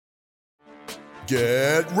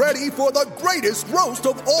Get ready for the greatest roast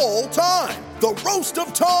of all time, the Roast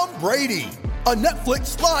of Tom Brady, a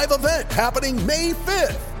Netflix live event happening May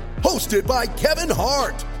 5th. Hosted by Kevin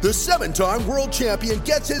Hart, the 7-time world champion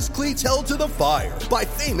gets his cleats held to the fire by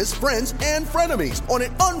famous friends and frenemies on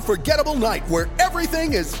an unforgettable night where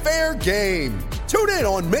everything is fair game. Tune in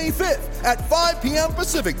on May 5th at 5 p.m.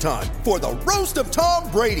 Pacific time for the Roast of Tom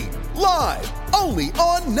Brady, live only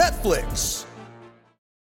on Netflix.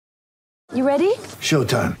 You ready?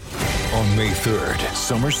 Showtime. On May 3rd,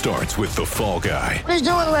 summer starts with The Fall Guy. Let's do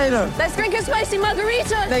it later. Let's drink a spicy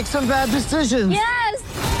margarita. Make some bad decisions. Yes!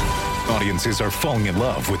 Audiences are falling in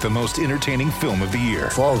love with the most entertaining film of the year.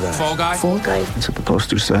 Fall Guy. Fall Guy? Fall guy. That's what the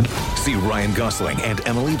poster said. See Ryan Gosling and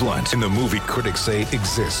Emily Blunt in the movie critics say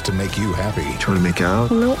exists to make you happy. Trying to make it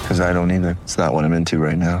out? Nope. Because I don't either. It's not what I'm into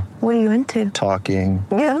right now. What are you into? Talking.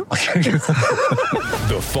 Yeah.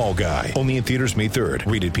 The Fall Guy. Only in theaters May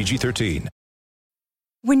 3rd. Rated PG-13.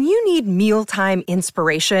 When you need mealtime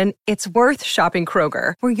inspiration, it's worth shopping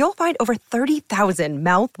Kroger, where you'll find over 30,000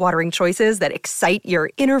 mouth-watering choices that excite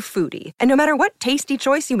your inner foodie. And no matter what tasty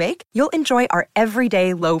choice you make, you'll enjoy our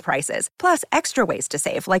everyday low prices, plus extra ways to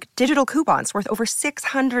save, like digital coupons worth over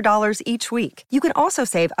 $600 each week. You can also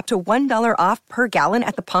save up to $1 off per gallon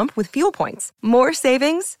at the pump with fuel points. More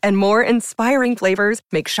savings and more inspiring flavors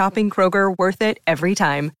make shopping Kroger worth it every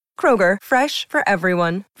time. Kroger, fresh for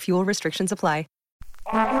everyone. Fuel restrictions apply.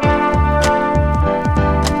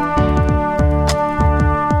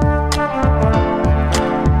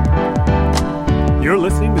 You're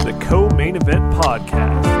listening to the Co-Main Event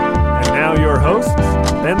Podcast. And now your hosts,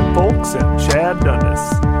 Ben Folks and Chad Dundas.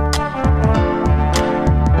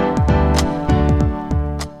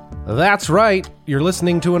 That's right. You're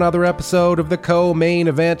listening to another episode of the Co-Main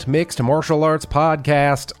Event Mixed Martial Arts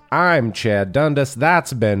Podcast. I'm Chad Dundas.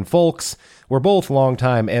 That's Ben Folks. We're both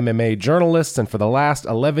longtime MMA journalists, and for the last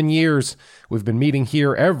 11 years, we've been meeting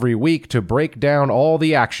here every week to break down all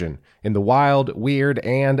the action in the wild, weird,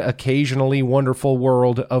 and occasionally wonderful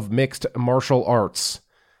world of mixed martial arts.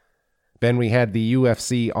 Ben, we had the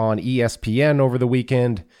UFC on ESPN over the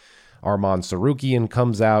weekend. Arman Tsarukyan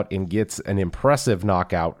comes out and gets an impressive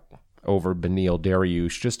knockout over Beneil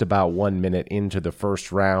Dariush just about 1 minute into the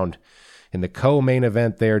first round. In the co-main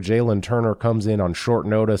event there, Jalen Turner comes in on short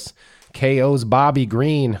notice, KO's Bobby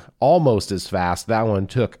Green almost as fast. That one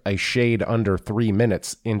took a shade under 3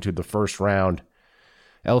 minutes into the first round.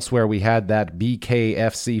 Elsewhere, we had that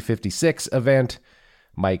BKFC 56 event.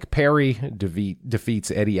 Mike Perry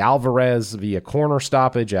defeats Eddie Alvarez via corner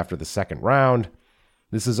stoppage after the second round.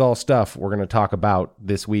 This is all stuff we're going to talk about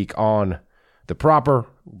this week on The Proper,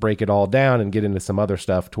 break it all down, and get into some other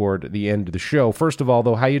stuff toward the end of the show. First of all,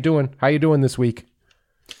 though, how you doing? How you doing this week?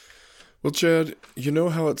 Well, Chad, you know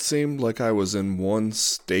how it seemed like I was in one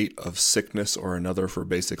state of sickness or another for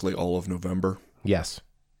basically all of November? Yes.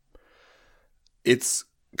 It's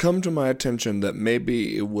come to my attention that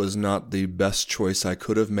maybe it was not the best choice I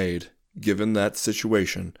could have made, given that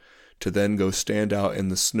situation, to then go stand out in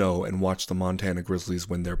the snow and watch the Montana Grizzlies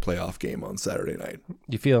win their playoff game on Saturday night.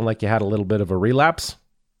 You feeling like you had a little bit of a relapse?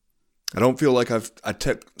 I don't feel like I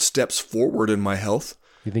took steps forward in my health.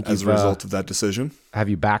 You think as a result of that decision. Have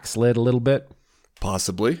you backslid a little bit?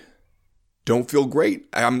 Possibly. Don't feel great.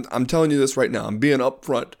 I'm telling you this right now. I'm being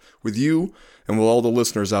upfront with you and with all the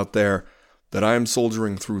listeners out there that I am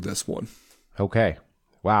soldiering through this one. Okay.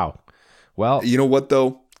 Wow. Well, you know what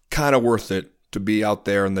though? Kind of worth it to be out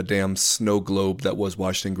there in the damn snow globe that was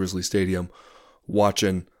Washington Grizzly Stadium,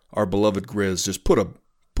 watching our beloved Grizz just put a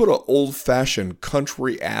old-fashioned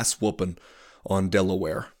country ass whooping on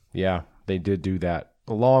Delaware. Yeah, they did do that.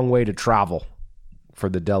 A long way to travel for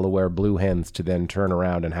the Delaware Blue Hens to then turn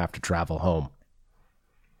around and have to travel home.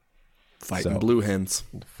 Fighting Blue Hens.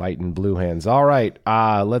 Fighting Blue Hens. All right,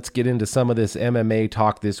 let's get into some of this MMA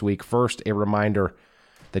talk this week. First, a reminder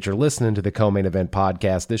that you're listening to the Co-Main Event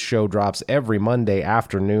Podcast. This show drops every Monday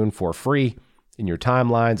afternoon for free in your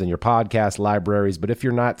timelines and your podcast libraries. But if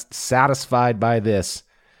you're not satisfied by this,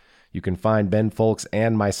 you can find Ben Folks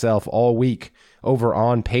and myself all week over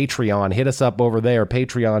on Patreon. Hit us up over there,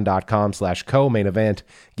 patreon.com/co-main event.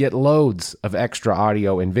 Get loads of extra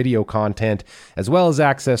audio and video content, as well as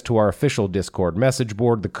access to our official Discord message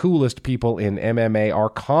board. The coolest people in MMA are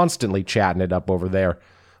constantly chatting it up over there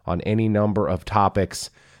on any number of topics.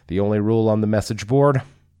 The only rule on the message board,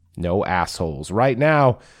 no assholes. Right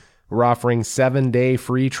now, We're offering 7-day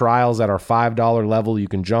free trials at our $5 level. You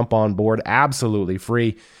can jump on board absolutely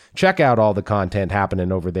free. Check out all the content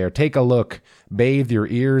happening over there. Take a look, bathe your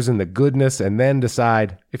ears in the goodness, and then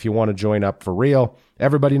decide if you want to join up for real.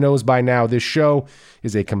 Everybody knows by now this show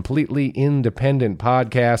is a completely independent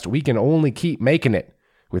podcast. We can only keep making it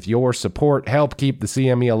with your support. Help keep the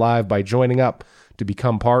CME alive by joining up to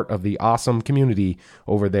become part of the awesome community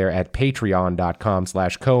over there at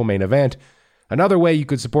patreon.com/co-main-event. Another way you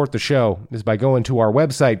could support the show is by going to our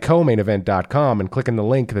website, co-mainevent.com, and clicking the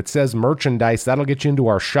link that says merchandise. That'll get you into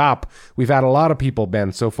our shop. We've had a lot of people,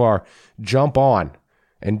 Ben, so far, jump on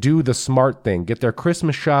and do the smart thing. Get their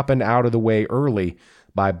Christmas shopping out of the way early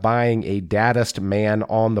by buying a Daddest Man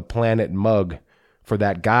on the Planet mug for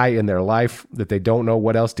that guy in their life that they don't know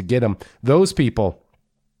what else to get them. Those people,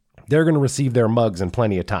 they're going to receive their mugs in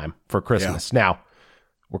plenty of time for Christmas. Yeah. Now,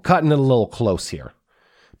 we're cutting it a little close here,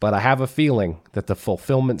 but I have a feeling that the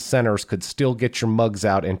fulfillment centers could still get your mugs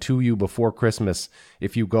out and to you before Christmas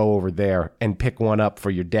if you go over there and pick one up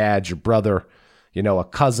for your dad, your brother, a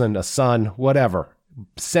cousin, a son, whatever.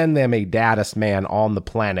 Send them a Daddest Man on the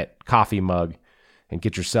Planet coffee mug and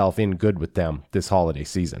get yourself in good with them this holiday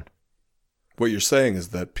season. What you're saying is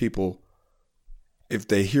that people, if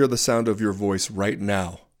they hear the sound of your voice right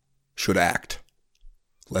now, should act,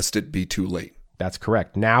 lest it be too late. That's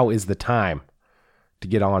correct. Now is the time to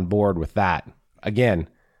get on board with that. Again,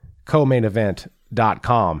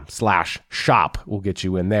 comainevent.com/shop will get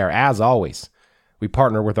you in there. As always, we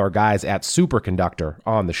partner with our guys at Superconductor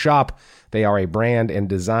on the shop. They are a brand and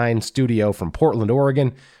design studio from Portland,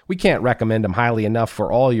 Oregon. We can't recommend them highly enough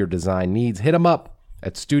for all your design needs. Hit them up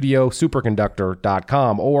at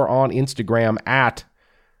studiosuperconductor.com or on Instagram at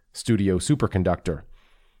Studio Superconductor.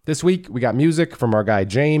 This week, we got music from our guy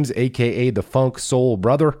James, a.k.a. the Funk Soul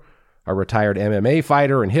Brother, a retired MMA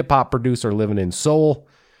fighter and hip-hop producer living in Seoul.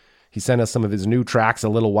 He sent us some of his new tracks a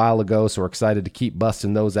little while ago, so we're excited to keep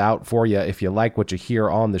busting those out for you. If you like what you hear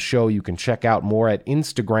on the show, you can check out more at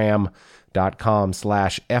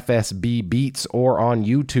Instagram.com/FSBbeats or on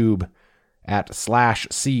YouTube at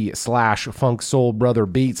 /C/Funk Soul Brother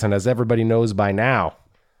Beats. And as everybody knows by now,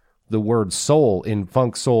 the word soul in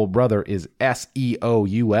Funk Soul Brother is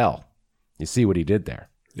SEOUL. You see what he did there?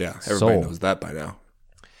 Yeah, everybody knows that by now.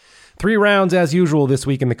 3 rounds as usual this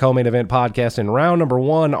week in the Co-Main Event podcast. In round number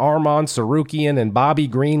 1, Arman Tsarukyan and Bobby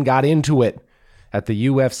Green got into it at the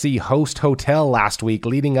UFC Host Hotel last week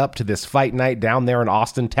leading up to this fight night down there in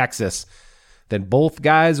Austin, Texas. Then both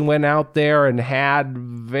guys went out there and had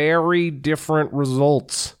very different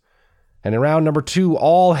results. And in round number 2,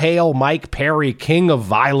 all hail Mike Perry, king of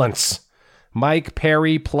violence. Mike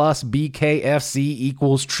Perry plus BKFC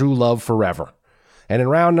equals true love forever. And in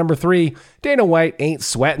round number 3, Dana White ain't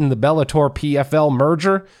sweating the Bellator PFL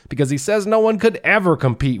merger because he says no one could ever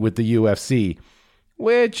compete with the UFC,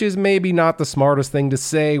 which is maybe not the smartest thing to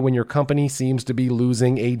say when your company seems to be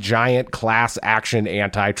losing a giant class action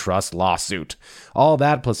antitrust lawsuit. All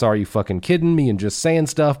that plus are you fucking kidding me and just saying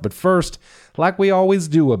stuff, but first, like we always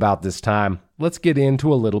do about this time, let's get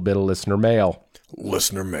into a little bit of listener mail.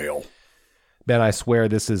 Listener mail. Ben, I swear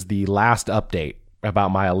this is the last update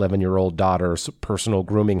about my 11-year-old daughter's personal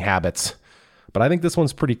grooming habits. But I think this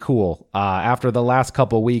one's pretty cool. After the last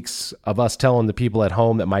couple weeks of us telling the people at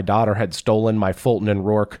home that my daughter had stolen my Fulton and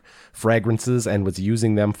Rourke fragrances and was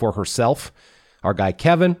using them for herself, our guy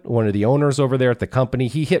Kevin, one of the owners over there at the company,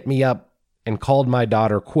 he hit me up and called my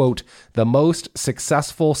daughter, quote, the most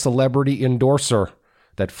successful celebrity endorser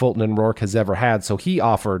that Fulton and Rourke has ever had. So he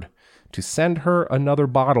offered to send her another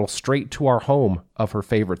bottle straight to our home of her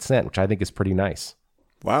favorite scent, which I think is pretty nice.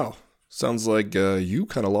 Wow. Sounds like you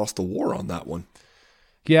kind of lost the war on that one.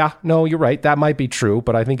 Yeah, no, you're right. That might be true,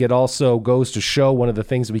 but I think it also goes to show one of the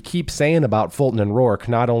things we keep saying about Fulton and Rourke.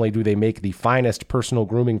 Not only do they make the finest personal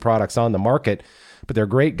grooming products on the market, but they're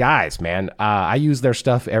great guys, man. I use their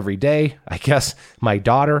stuff every day. I guess my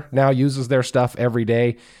daughter now uses their stuff every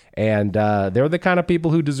day. And they're the kind of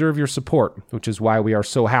people who deserve your support, which is why we are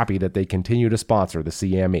so happy that they continue to sponsor the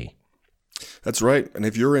CME. That's right. And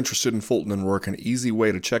if you're interested in Fulton and Rourke, an easy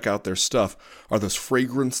way to check out their stuff are those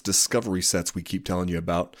fragrance discovery sets we keep telling you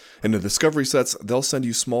about. In the discovery sets, they'll send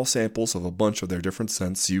you small samples of a bunch of their different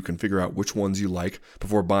scents so you can figure out which ones you like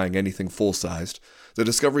before buying anything full-sized. The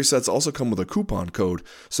discovery sets also come with a coupon code,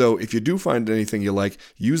 so if you do find anything you like,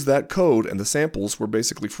 use that code and the samples were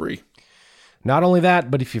basically free. Not only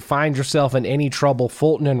that, but if you find yourself in any trouble,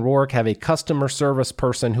 Fulton and Rourke have a customer service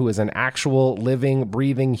person who is an actual living,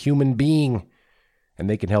 breathing human being, and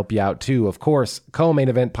they can help you out too. Of course, Co-Main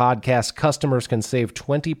Event Podcast customers can save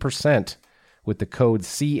 20% with the code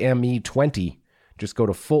CME20 Just go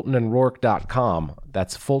to FultonandRourke.com.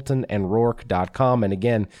 That's FultonandRourke.com. And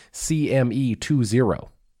again, CME20,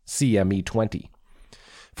 CME20.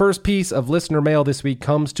 First piece of listener mail this week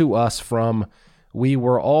comes to us from We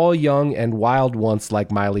Were All Young and Wild Once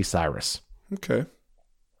Like Miley Cyrus. Okay.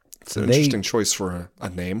 It's an interesting choice for a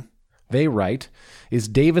name. They write, is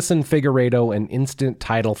Davison Figueiredo an instant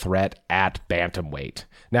title threat at bantamweight?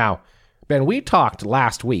 Now, Ben, we talked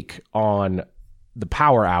last week on the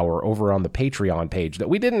Power Hour over on the Patreon page that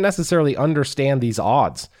we didn't necessarily understand these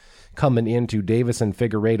odds coming into Davison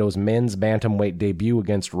Figueiredo's men's bantamweight debut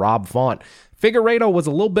against Rob Font. Figueiredo was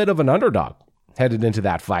a little bit of an underdog headed into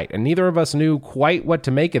that fight, and neither of us knew quite what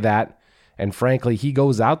to make of that. And frankly, he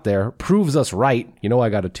goes out there, proves us right. You know I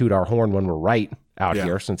got to toot our horn when we're right out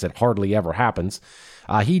here, since it hardly ever happens.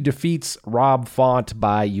 He defeats Rob Font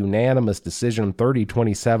by unanimous decision,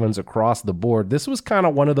 30-27s across the board. This was kind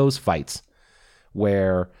of one of those fights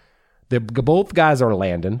where both guys are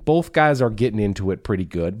landing. Both guys are getting into it pretty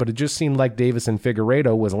good, but it just seemed like Davison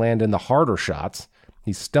Figueiredo was landing the harder shots.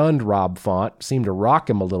 He stunned Rob Font, seemed to rock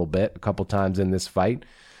him a little bit a couple times in this fight,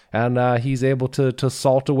 and he's able to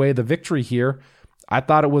salt away the victory here. I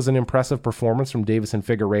thought it was an impressive performance from Davison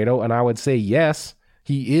Figueiredo, and I would say yes,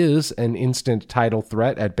 he is an instant title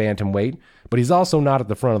threat at bantamweight, but he's also not at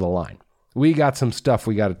the front of the line. We got some stuff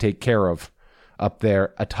we got to take care of up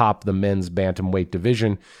there atop the men's bantamweight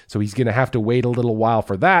division, so he's going to have to wait a little while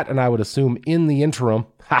for that, and I would assume in the interim,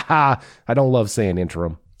 I don't love saying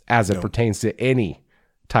interim, as it pertains to any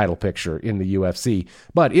title picture in the UFC.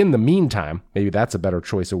 But in the meantime, maybe that's a better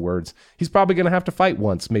choice of words, he's probably going to have to fight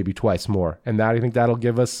once, maybe twice more. And that, I think that'll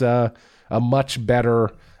give us a much better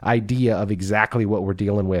idea of exactly what we're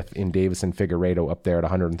dealing with in Davison Figueiredo up there at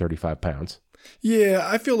 135 pounds. Yeah,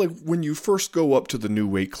 I feel like when you first go up to the new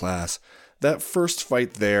weight class, that first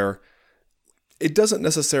fight there, it doesn't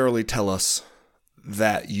necessarily tell us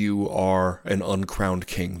that you are an uncrowned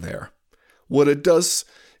king there. What it does,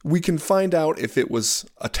 we can find out if it was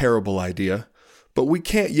a terrible idea, but we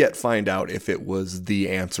can't yet find out if it was the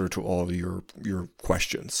answer to all of your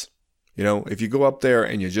questions. You know, if you go up there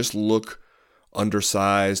and you just look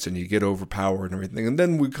undersized and you get overpowered and everything, and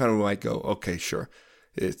then we kind of might go, okay, sure,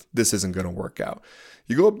 this isn't going to work out.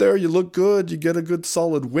 You go up there, you look good, you get a good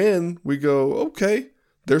solid win, we go, okay,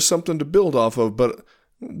 there's something to build off of, but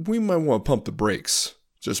we might want to pump the brakes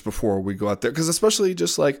just before we go out there, because especially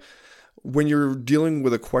just like when you're dealing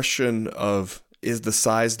with a question of, is the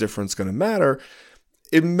size difference going to matter?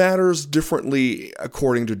 It matters differently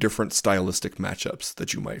according to different stylistic matchups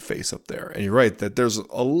that you might face up there. And you're right that there's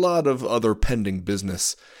a lot of other pending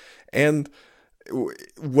business. And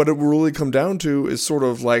what it will really come down to is sort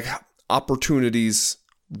of like opportunities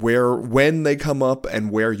when they come up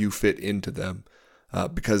and where you fit into them.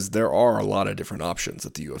 Because there are a lot of different options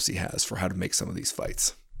that the UFC has for how to make some of these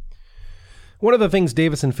fights. One of the things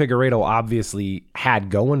Davison Figueiredo obviously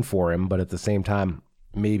had going for him, but at the same time,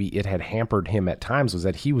 maybe it had hampered him at times, was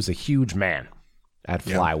that he was a huge man at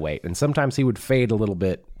flyweight. And sometimes he would fade a little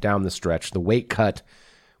bit down the stretch. The weight cut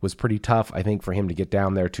was pretty tough, I think, for him to get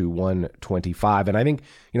down there to 125. And I think,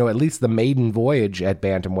 at least the maiden voyage at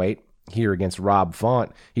bantamweight here against Rob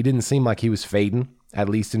Font, he didn't seem like he was fading, at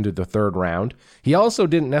least into the third round. He also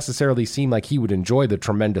didn't necessarily seem like he would enjoy the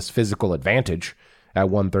tremendous physical advantage at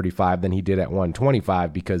 135 than he did at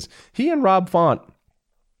 125, because he and Rob Font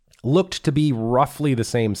looked to be roughly the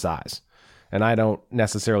same size. And I don't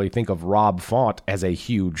necessarily think of Rob Font as a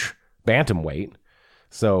huge bantamweight.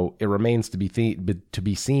 So it remains to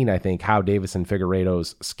be seen, I think, how Davison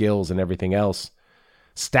Figueiredo's skills and everything else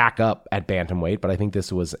stack up at bantamweight. But I think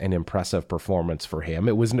this was an impressive performance for him.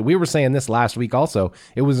 We were saying this last week also.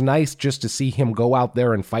 It was nice just to see him go out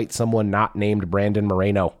there and fight someone not named Brandon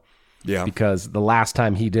Moreno. Yeah. Because the last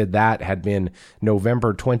time he did that had been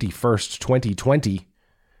November 21st, 2020,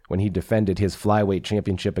 when he defended his flyweight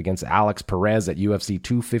championship against Alex Perez at UFC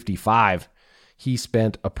 255. He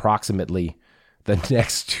spent approximately the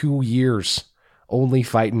next 2 years only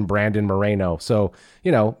fighting Brandon Moreno. So,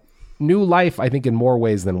 new life, I think, in more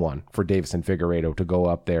ways than one for Davison Figueiredo to go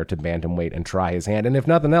up there to bantamweight and try his hand. And if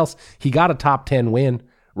nothing else, he got a top 10 win.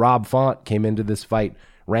 Rob Font came into this fight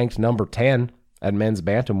ranked number 10 at men's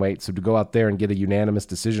bantamweight. So to go out there and get a unanimous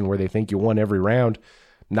decision where they think you won every round,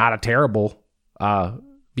 not a terrible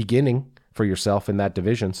beginning for yourself in that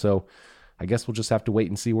division. So I guess we'll just have to wait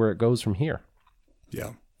and see where it goes from here.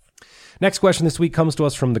 Yeah. Next question this week comes to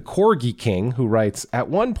us from the Corgi King, who writes, at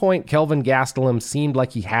one point, Kelvin Gastelum seemed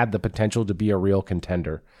like he had the potential to be a real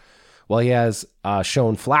contender. While he has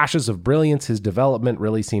shown flashes of brilliance, his development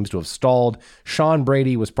really seems to have stalled. Sean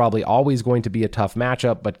Brady was probably always going to be a tough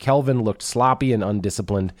matchup, but Kelvin looked sloppy and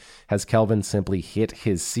undisciplined. Has Kelvin simply hit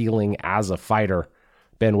his ceiling as a fighter?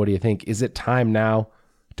 Ben, what do you think? Is it time now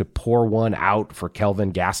to pour one out for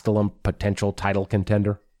Kelvin Gastelum, potential title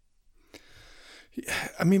contender?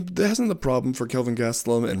 I mean, hasn't the problem for Kelvin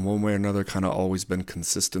Gastelum in one way or another kind of always been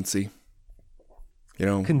consistency? You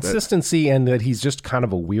know, consistency, and that he's just kind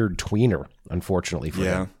of a weird tweener, unfortunately for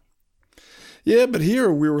him. Yeah, but here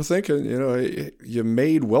we were thinking, you know, you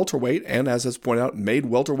made welterweight, and as it's pointed out, made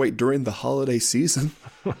welterweight during the holiday season.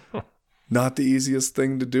 Not the easiest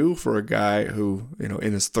thing to do for a guy who, you know,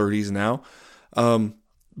 in his 30s now.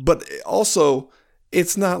 But also,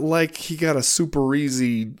 it's not like he got a super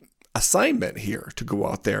easy assignment here to go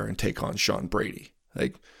out there and take on Sean Brady.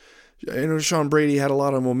 Like, you know, Sean Brady had a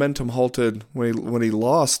lot of momentum halted when he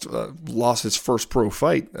lost his first pro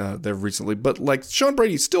fight there recently. But like, Sean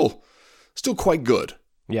Brady's still quite good.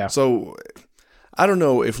 Yeah. So I don't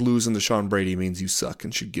know if losing to Sean Brady means you suck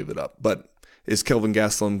and should give it up. But is Kelvin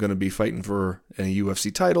Gastelum going to be fighting for any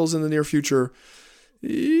UFC titles in the near future?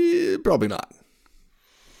 Probably not.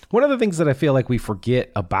 One of the things that I feel like we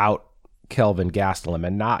forget about Kelvin Gastelum,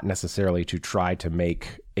 and not necessarily to try to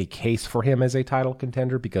make a case for him as a title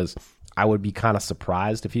contender, because I would be kind of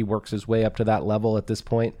surprised if he works his way up to that level at this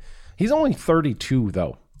point. He's only 32,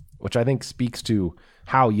 though, which I think speaks to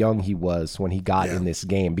how young he was when he got in this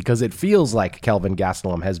game, because it feels like Kelvin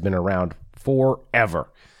Gastelum has been around forever.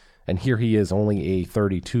 And here he is, only a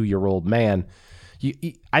 32-year-old man.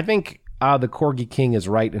 I think the Corgi King is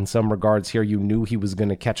right in some regards here. You knew he was going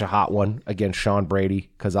to catch a hot one against Sean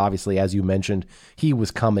Brady, because obviously, as you mentioned, he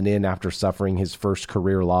was coming in after suffering his first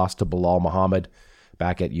career loss to Bilal Muhammad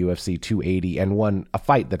back at UFC 280, and won a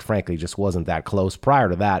fight that frankly just wasn't that close. Prior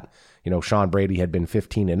to that, you know, Sean Brady had been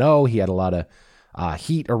 15-0. He had a lot of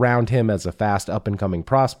heat around him as a fast up-and-coming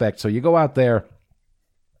prospect. So you go out there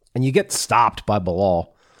and you get stopped by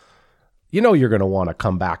Bilal. You know you're going to want to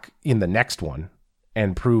come back in the next one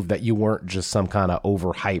and prove that you weren't just some kind of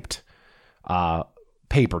overhyped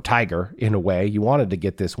paper tiger in a way. You wanted to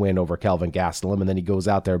get this win over Kelvin Gastelum, and then he goes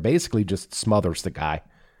out there, basically just smothers the guy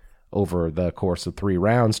over the course of 3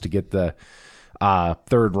 rounds to get the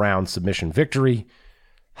 3rd round submission victory.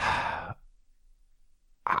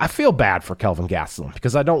 I feel bad for Kelvin Gastelum,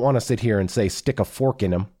 because I don't want to sit here and say stick a fork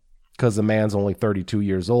in him because the man's only 32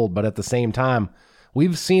 years old. But at the same time,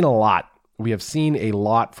 we've seen a lot. We have seen a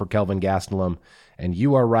lot for Kelvin Gastelum, and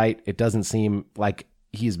you are right. It doesn't seem like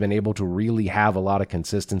he's been able to really have a lot of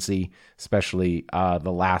consistency, especially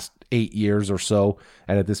the last 8 years or so.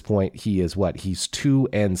 And at this point, he is what? He's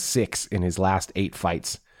 2-6 in his last 8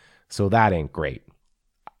 fights. So that ain't great.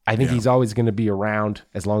 I think he's always going to be around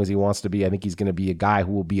as long as he wants to be. I think he's going to be a guy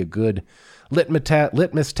who will be a good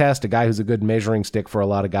litmus test, a guy who's a good measuring stick for a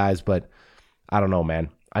lot of guys. But I don't know, man.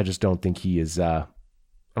 I just don't think he is. I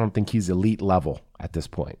don't think he's elite level at this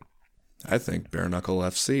point. I think Bare Knuckle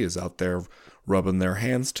FC is out there rubbing their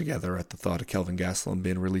hands together at the thought of Kelvin Gastelum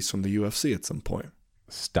being released from the UFC at some point.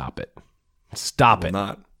 Stop it. Stop it.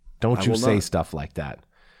 Not. Don't you say stuff like that.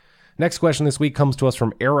 Next question this week comes to us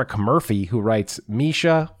from Eric Murphy, who writes,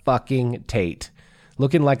 Miesha fucking Tate,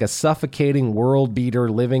 looking like a suffocating world beater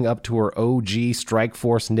living up to her OG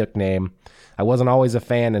Strikeforce nickname. I wasn't always a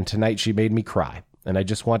fan, and tonight she made me cry. And I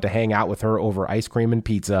just want to hang out with her over ice cream and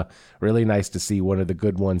pizza. Really nice to see one of the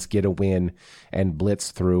good ones get a win and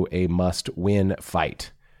blitz through a must-win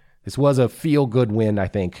fight. This was a feel-good win, I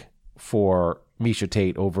think, for Miesha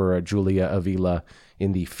Tate over Julia Avila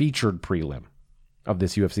in the featured prelim of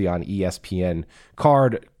this UFC on ESPN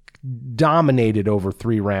card. Dominated over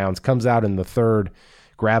 3 rounds, comes out in the 3rd,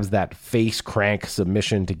 grabs that face crank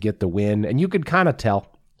submission to get the win. And you could kind of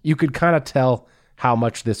tell. You could kind of tell how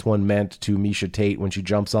much this one meant to Miesha Tate when she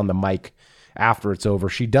jumps on the mic after it's over.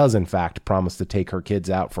 She does, in fact, promise to take her kids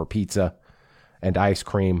out for pizza and ice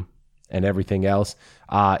cream and everything else.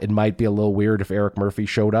 It might be a little weird if Eric Murphy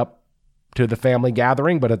showed up to the family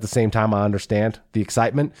gathering, but at the same time, I understand the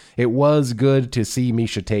excitement. It was good to see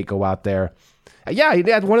Miesha Tate go out there. Yeah, he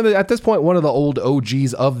had at this point, one of the old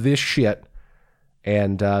OGs of this shit,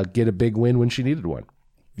 and get a big win when she needed one.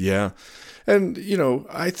 Yeah. And, you know,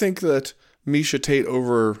 I think that Miesha Tate,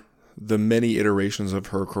 over the many iterations of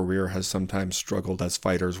her career, has sometimes struggled, as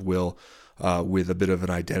fighters will, with a bit of an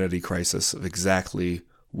identity crisis of exactly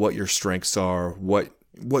what your strengths are, what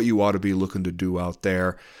you ought to be looking to do out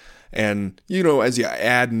there. And, you know, as you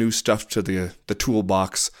add new stuff to the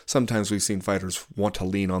toolbox, sometimes we've seen fighters want to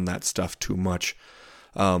lean on that stuff too much.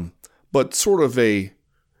 But sort of a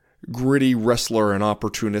gritty wrestler and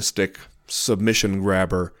opportunistic submission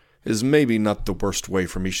grabber is maybe not the worst way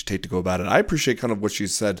for Miesha Tate to go about it. I appreciate kind of what she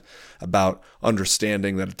said about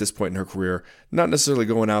understanding that at this point in her career, not necessarily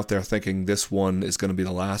going out there thinking this one is going to be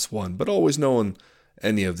the last one, but always knowing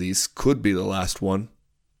any of these could be the last one.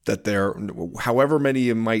 That there, however many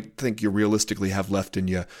you might think you realistically have left in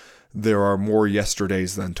you, there are more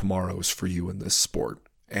yesterdays than tomorrows for you in this sport.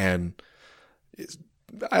 And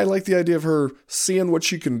I like the idea of her seeing what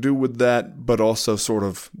she can do with that, but also sort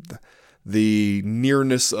of the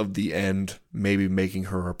nearness of the end, maybe making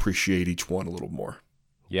her appreciate each one a little more.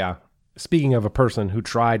 Yeah. Speaking of a person who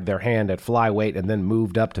tried their hand at flyweight and then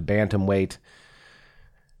moved up to bantamweight,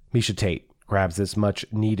 Miesha Tate grabs this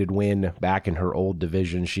much-needed win back in her old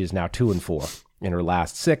division. She is now 2-4 in her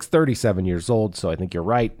last 6, 37 years old, so I think you're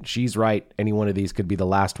right. She's right. Any one of these could be the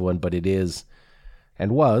last one, but it is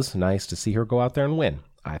and was nice to see her go out there and win,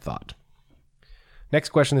 I thought. Next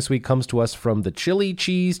question this week comes to us from the Chili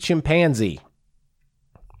Cheese Chimpanzee.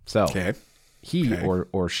 So, he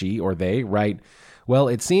or she or they write, well,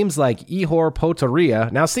 it seems like Ihor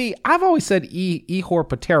Potieria. Now, see, I've always said Ihor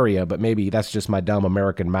Potieria, but maybe that's just my dumb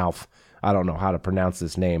American mouth. I don't know how to pronounce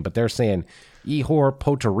this name, but they're saying Ihor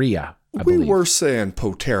Potieria. We were saying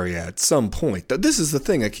Potieria at some point. This is the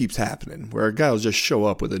thing that keeps happening, where a guy will just show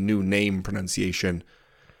up with a new name pronunciation,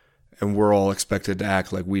 and we're all expected to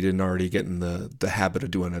act like we didn't already get in the habit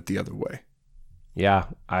of doing it the other way. Yeah,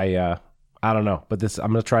 I don't know, but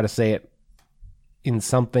I'm going to try to say it in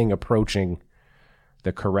something approaching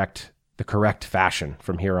the correct fashion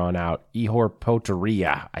from here on out. Ihor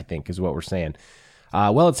Potieria, I think, is what we're saying.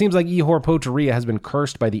 Well, it seems like Ihor Potieria has been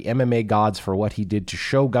cursed by the MMA gods for what he did to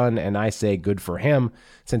Shogun, and I say good for him.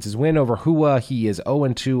 Since his win over Hua, he is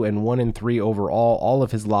 0-2 and 1-3 overall. All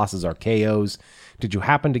of his losses are KOs. Did you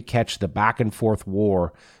happen to catch the back-and-forth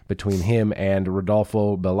war between him and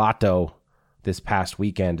Rodolfo Bellato this past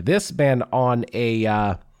weekend? This been on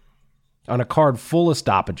a card full of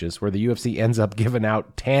stoppages where the UFC ends up giving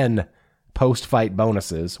out 10 post-fight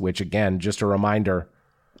bonuses, which, again, just a reminder,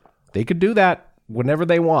 they could do that whenever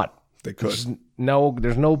they want. They could.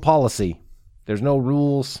 There's no policy. There's no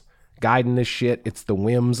rules guiding this shit. It's the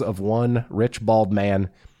whims of one rich bald man.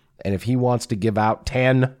 And if he wants to give out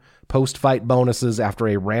 10 post-fight bonuses after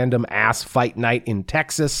a random ass fight night in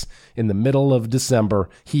Texas in the middle of December,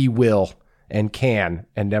 he will and can,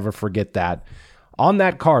 and never forget that. On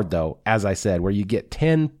that card, though, as I said, where you get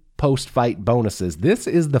 10 post-fight bonuses, this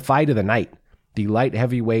is the fight of the night. The light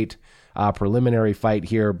heavyweight preliminary fight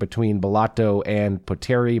here between Bellato and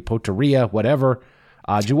Potieria, whatever.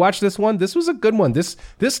 Did you watch this one? This was a good one. This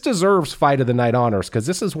deserves fight of the night honors, because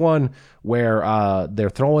this is one where they're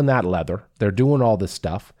throwing that leather. They're doing all this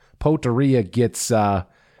stuff. Potieria gets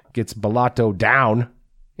Bellato down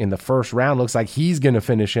in the first round. Looks like he's going to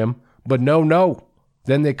finish him, but no.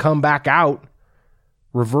 Then they come back out.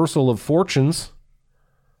 Reversal of fortunes,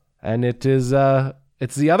 and it's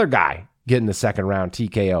the other guy getting the second round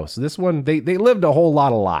TKO. So this one, they lived a whole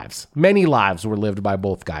lot of lives. Many lives were lived by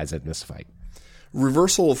both guys in this fight.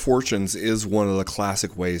 Reversal of fortunes is one of the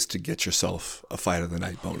classic ways to get yourself a fight of the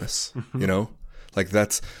night bonus. You know, like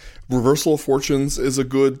that's reversal of fortunes is a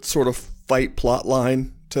good sort of fight plot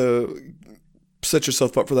line to set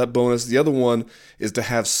yourself up for that bonus. The other one is to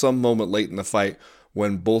have some moment late in the fight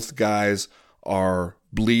when both guys are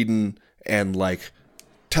bleeding and like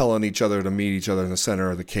telling each other to meet each other in the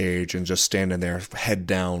center of the cage and just standing there head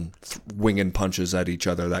down, winging punches at each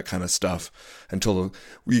other, that kind of stuff, until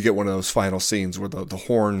you get one of those final scenes where the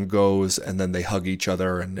horn goes and then they hug each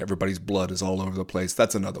other and everybody's blood is all over the place.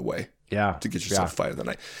 That's another way to get yourself a fight of the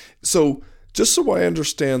night. So just so I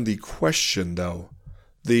understand the question, though,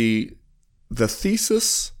 the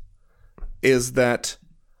thesis is that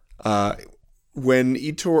when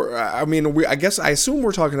Itor, I assume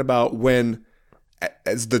we're talking about when,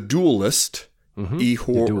 as the duelist,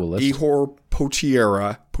 Ihor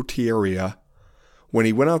Potieria, when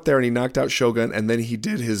he went out there and he knocked out Shogun, and then he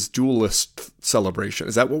did his duelist celebration.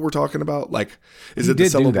 Is that what we're talking about? Like, is it the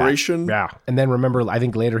celebration? Yeah. And then remember, I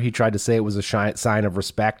think later he tried to say it was a sign of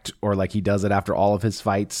respect, or like he does it after all of his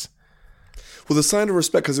fights. Well, the sign of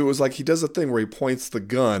respect, because it was like he does a thing where he points the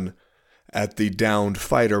gun at the downed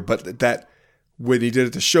fighter, but that when he did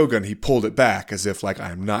it to Shogun, he pulled it back as if like,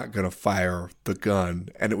 I'm not going to fire the gun.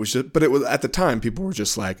 And it was just, but it was at the time, people were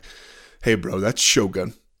just like, hey bro, that's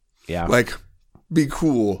Shogun. Yeah. Like, be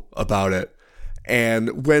cool about it.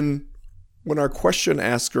 And when our question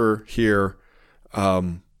asker here,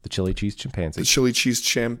 the Chili Cheese Chimpanzee. The Chili Cheese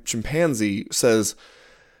Chimpanzee says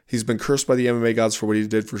he's been cursed by the MMA gods for what he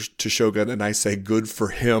did to Shogun, and I say good for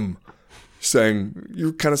him.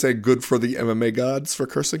 You're kind of saying good for the MMA gods for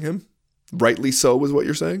cursing him? Rightly so is what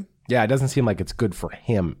you're saying? Yeah, it doesn't seem like it's good for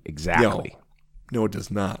him exactly. No, it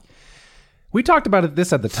does not. We talked about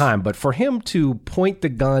this at the time, but for him to point the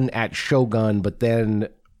gun at Shogun, but then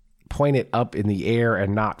point it up in the air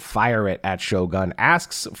and not fire it at Shogun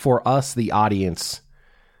asks for us, the audience,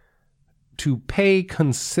 to pay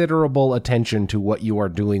considerable attention to what you are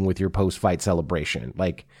doing with your post-fight celebration.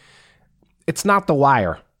 Like, it's not The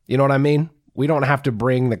Wire. You know what I mean? We don't have to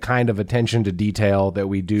bring the kind of attention to detail that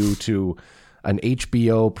we do to an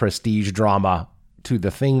HBO prestige drama to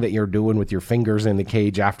the thing that you're doing with your fingers in the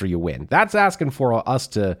cage after you win. That's asking for us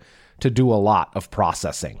to do a lot of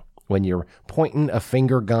processing when you're pointing a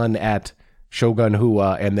finger gun at Shogun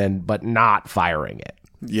Hua but not firing it.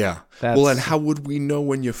 Yeah. Well, and how would we know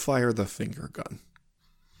when you fire the finger gun?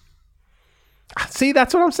 See,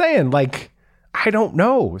 that's what I'm saying. Like, I don't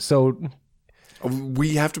know. So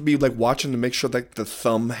we have to be like watching to make sure that the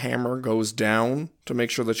thumb hammer goes down to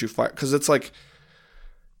make sure that you fire. Because it's like,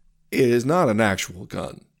 it is not an actual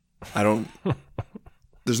gun.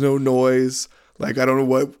 There's no noise. Like, I don't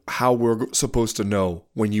know how we're supposed to know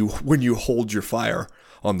when you hold your fire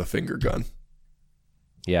on the finger gun.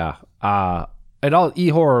 Yeah.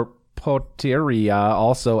 Ihor Poteria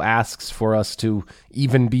also asks for us to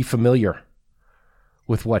even be familiar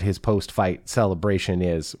with what his post-fight celebration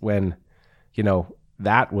is when,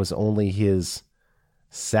 that was only his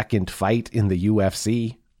second fight in the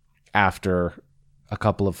UFC after a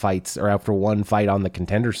couple of fights, or after one fight on the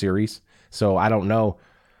Contender Series. So I don't know.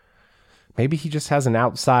 Maybe he just has an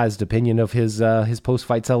outsized opinion of his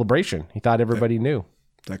post-fight celebration. He thought everybody knew.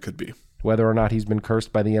 That could be. Whether or not he's been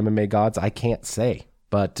cursed by the MMA gods, I can't say.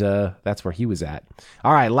 But that's where he was at.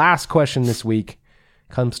 All right, last question this week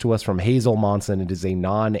comes to us from Hazel Monson. It is a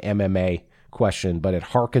non-MMA question, but it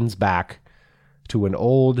harkens back to an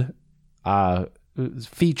old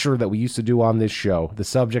feature that we used to do on this show. The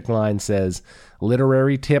subject line says,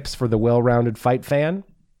 literary tips for the well-rounded fight fan.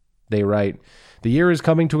 They write, the year is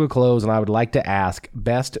coming to a close, and I would like to ask,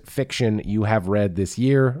 best fiction you have read this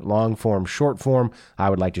year, long form, short form. I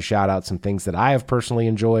would like to shout out some things that I have personally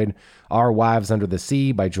enjoyed. Our Wives Under the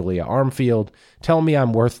Sea by Julia Armfield, Tell Me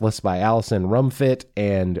I'm Worthless by Alison Rumfitt,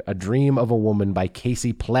 and A Dream of a Woman by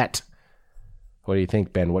Casey Plett. What do you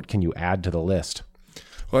think, Ben? What can you add to the list?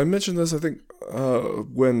 Well, I mentioned this, I think,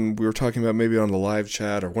 when we were talking about maybe on the live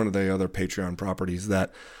chat or one of the other Patreon properties,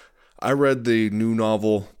 that I read the new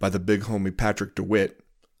novel by the big homie Patrick DeWitt,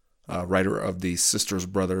 writer of the Sisters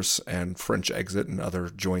Brothers and French Exit and other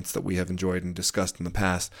joints that we have enjoyed and discussed in the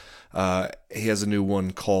past. He has a new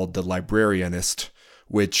one called The Librarianist,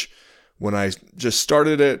 which when I just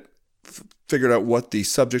started it, figured out what the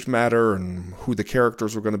subject matter and who the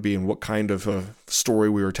characters were going to be and what kind of a story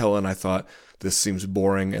we were telling, I thought, this seems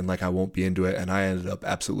boring and like I won't be into it, and I ended up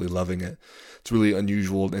absolutely loving it. It's really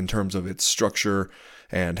unusual in terms of its structure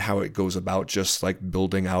and how it goes about just like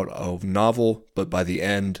building out a novel, but by the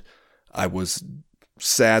end, I was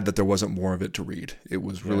sad that there wasn't more of it to read. It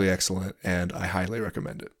was really excellent, and I highly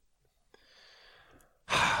recommend it.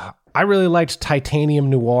 I really liked Titanium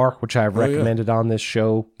Noir, which I've recommended on this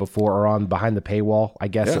show before, or on Behind the Paywall, I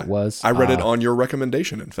guess it was. I read it on your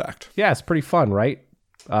recommendation, in fact. Yeah, it's pretty fun, right?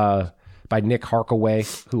 By Nick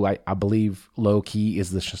Harkaway, who I believe low-key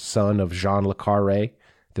is the son of Jean Le Carré,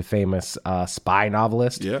 the famous spy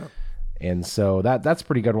novelist. Yeah. And so that's a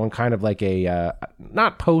pretty good one, kind of like a,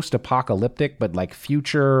 not post-apocalyptic, but like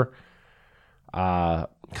future, kind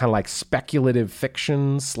of like speculative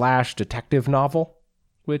fiction / detective novel,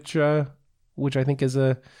 which I think is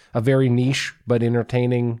a very niche but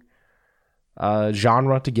entertaining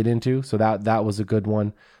genre to get into. So that was a good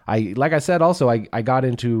one. Like I said, also, I got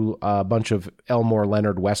into a bunch of Elmore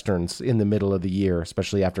Leonard Westerns in the middle of the year,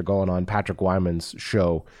 especially after going on Patrick Wyman's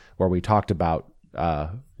show where we talked about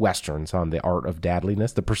Westerns on the art of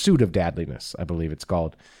dadliness, the pursuit of dadliness, I believe it's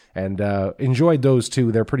called, and enjoyed those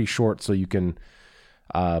too. They're pretty short, so you can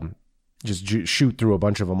just shoot through a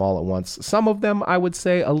bunch of them all at once. Some of them, I would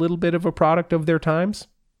say, a little bit of a product of their times,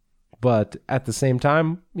 but at the same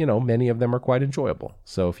time, many of them are quite enjoyable.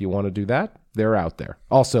 So if you want to do that, they're out there.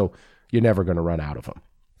 Also, you're never going to run out of them.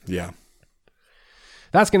 Yeah.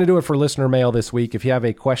 That's going to do it for listener mail this week. If you have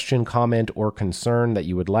a question, comment, or concern that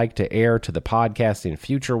you would like to air to the podcast in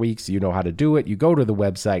future weeks, you know how to do it. You go to the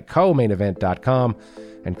website, comainevent.com,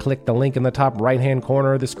 and click the link in the top right-hand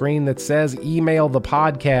corner of the screen that says email the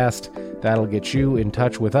podcast. That'll get you in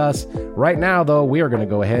touch with us. Right now, though, we are going to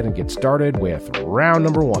go ahead and get started with round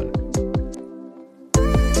number 1.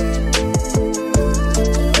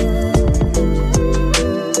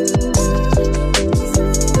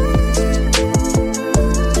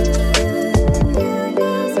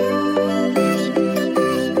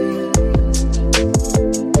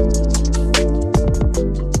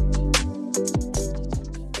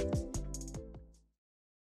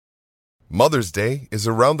 Mother's Day is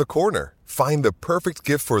around the corner. Find the perfect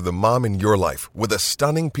gift for the mom in your life with a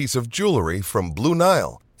stunning piece of jewelry from Blue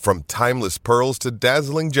Nile. From timeless pearls to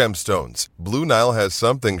dazzling gemstones, Blue Nile has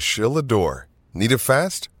something she'll adore. Need it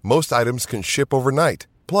fast? Most items can ship overnight.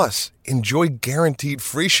 Plus, enjoy guaranteed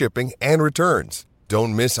free shipping and returns.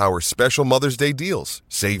 Don't miss our special Mother's Day deals.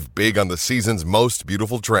 Save big on the season's most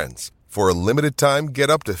beautiful trends. For a limited time, get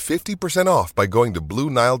up to 50% off by going to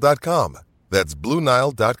BlueNile.com. That's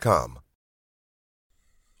BlueNile.com.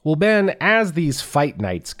 Well, Ben, as these fight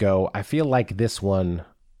nights go, I feel like this one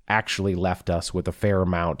actually left us with a fair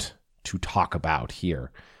amount to talk about here.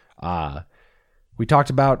 We talked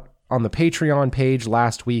about on the Patreon page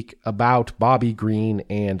last week about Bobby Green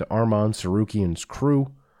and Arman Tsarukyan's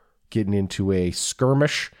crew getting into a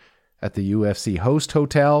skirmish at the UFC host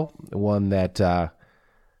hotel, one that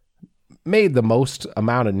made the most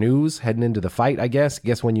amount of news heading into the fight, I guess.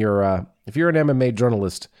 When you're if you're an MMA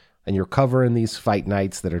journalist and you're covering these fight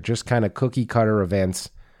nights that are just kind of cookie cutter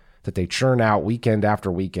events that they churn out weekend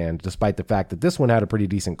after weekend, despite the fact that this one had a pretty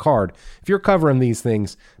decent card. If you're covering these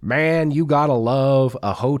things, man, you gotta love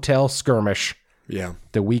a hotel skirmish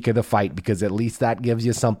the week of the fight, because at least that gives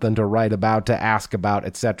you something to write about, to ask about,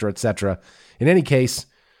 etc., etc. In any case,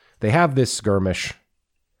 they have this skirmish.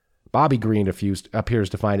 Bobby Green appears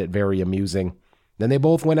to find it very amusing. Then they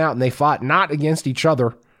both went out and they fought not against each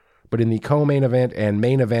other, but in the co-main event and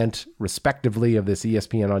main event, respectively, of this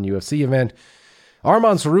ESPN on UFC event.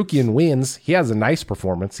 Arman Tsarukyan wins. He has a nice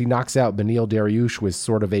performance. He knocks out Beneil Dariush with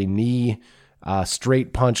sort of a knee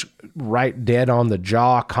straight punch right dead on the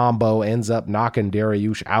jaw combo, ends up knocking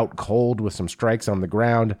Dariush out cold with some strikes on the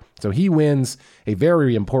ground. So he wins a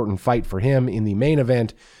very important fight for him in the main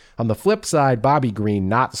event. On the flip side, Bobby Green,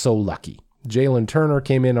 not so lucky. Jalen Turner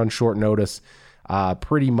came in on short notice,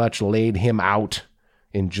 pretty much laid him out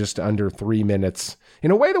in just under 3 minutes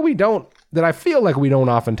in a way that I feel like we don't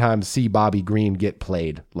oftentimes see Bobby Green get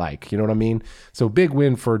played like, you know what I mean? So big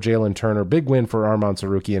win for Jalen Turner, big win for Arman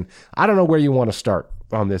Tsarukyan. I don't know where you want to start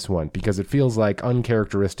on this one, because it feels like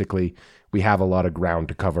uncharacteristically we have a lot of ground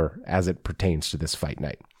to cover as it pertains to this fight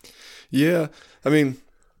night. Yeah, I mean,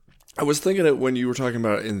 I was thinking it when you were talking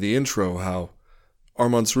about it in the intro, how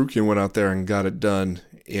Arman Tsarukyan went out there and got it done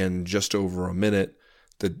in just over a minute.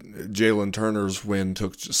 The Jalen Turner's win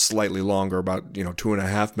took just slightly longer, about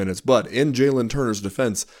 2.5 minutes. But in Jalen Turner's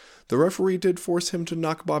defense, the referee did force him to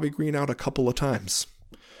knock Bobby Green out a couple of times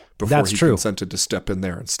before he consented to step in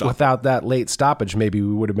there and stop. Without that late stoppage, maybe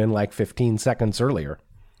we would have been like 15 seconds earlier.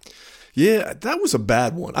 Yeah, that was a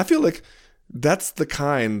bad one. I feel like that's the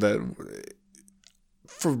kind that,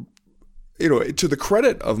 for to the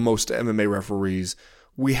credit of most MMA referees,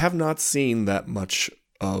 we have not seen that much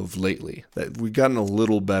of lately. That we've gotten a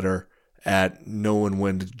little better at knowing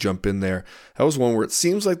when to jump in there. That was one where it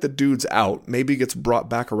seems like the dude's out, maybe gets brought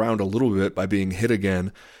back around a little bit by being hit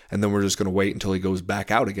again, and then we're just going to wait until he goes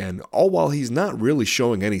back out again, all while he's not really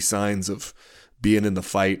showing any signs of being in the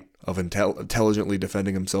fight, of intelligently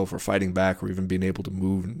defending himself or fighting back or even being able to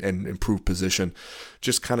move and improve position,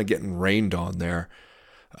 just kind of getting rained on there.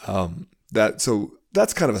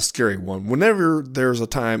 That's kind of a scary one. Whenever there's a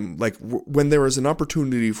time, like when there is an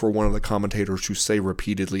opportunity for one of the commentators to say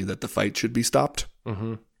repeatedly that the fight should be stopped,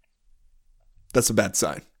 that's a bad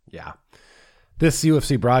sign. Yeah. This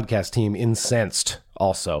UFC broadcast team incensed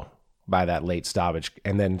also by that late stoppage,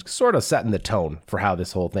 and then sort of setting the tone for how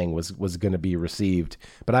this whole thing was going to be received.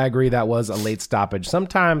 But I agree that was a late stoppage.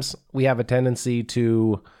 Sometimes we have a tendency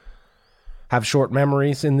to have short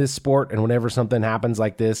memories in this sport, and whenever something happens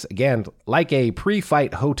like this, again, like a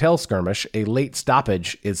pre-fight hotel skirmish, a late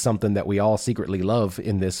stoppage is something that we all secretly love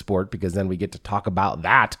in this sport, because then we get to talk about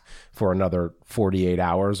that for another 48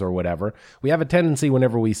 hours or whatever. We have a tendency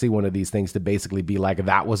whenever we see one of these things to basically be like,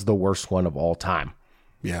 that was the worst one of all time.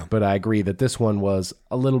 Yeah. But I agree that this one was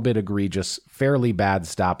a little bit egregious, fairly bad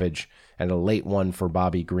stoppage, and a late one for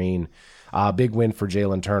Bobby Green. Big win for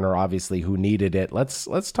Jalen Turner, obviously, who needed it.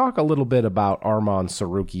 Let's talk a little bit about Arman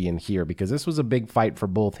Tsarukyan here, because this was a big fight for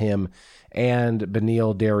both him and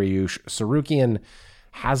Beneil Dariush. Tsarukyan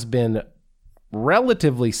has been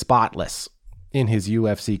relatively spotless in his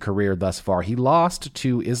UFC career thus far. He lost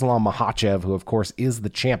to Islam Makhachev, who, of course, is the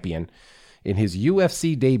champion, in his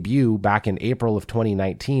UFC debut back in April of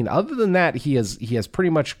 2019. Other than that, he has pretty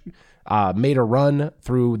much made a run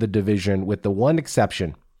through the division, with the one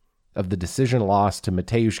exception of the decision loss to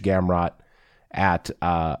Mateusz Gamrot at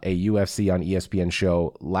a UFC on ESPN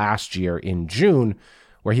show last year in June,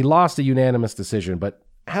 where he lost a unanimous decision. But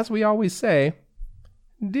as we always say,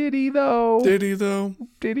 Did he, though? Did he, though?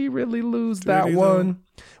 Did he really lose that one?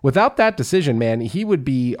 Without that decision, man, he would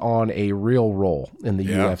be on a real roll in the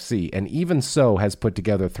UFC. And even so has put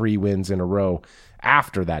together 3 wins in a row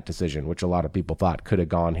after that decision, which a lot of people thought could have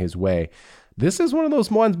gone his way. This is one of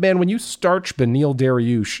those ones, man, when you starch Beneil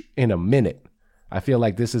Dariush in a minute, I feel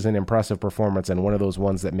like this is an impressive performance and one of those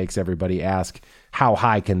ones that makes everybody ask, how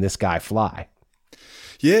high can this guy fly?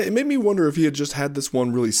 Yeah, it made me wonder if he had just had this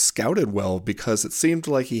one really scouted well, because it seemed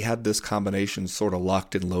like he had this combination sort of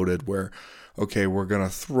locked and loaded where, okay, we're going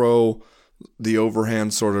to throw the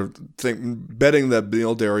overhand sort of thing, betting that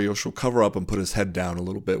Beneil Dariush will cover up and put his head down a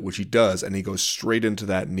little bit, which he does, and he goes straight into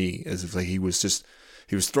that knee as if like he was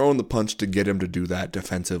throwing the punch to get him to do that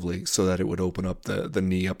defensively so that it would open up the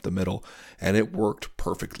knee up the middle, and it worked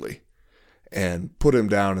perfectly. And put him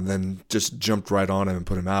down and then just jumped right on him and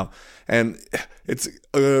put him out. And it's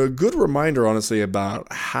a good reminder, honestly,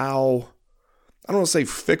 about how, I don't want to say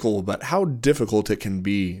fickle, but how difficult it can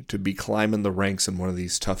be to be climbing the ranks in one of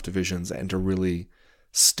these tough divisions and to really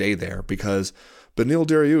stay there. Because Beneil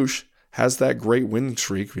Dariush has that great win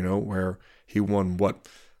streak, where he won,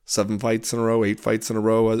 7 fights in a row, 8 fights in a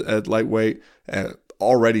row at lightweight.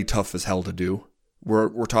 Already tough as hell to do.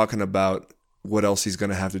 We're talking about what else he's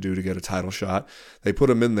going to have to do to get a title shot. They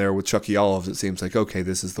put him in there with Chucky Olives. It seems like, okay,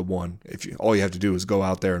 this is the one. All you have to do is go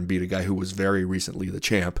out there and beat a guy who was very recently the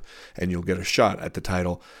champ, and you'll get a shot at the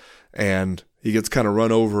title. And he gets kind of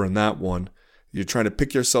run over in that one. You're trying to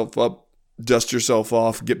pick yourself up, dust yourself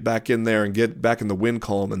off, get back in there and get back in the win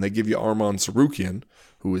column, and they give you Arman Tsarukyan,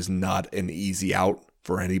 who is not an easy out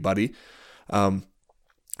for anybody. And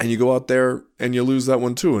you go out there and you lose that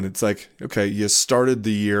one too. And it's like, okay, you started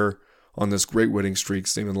the year on this great winning streak,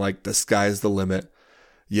 seeming like the sky's the limit.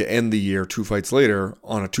 You end the year 2 fights later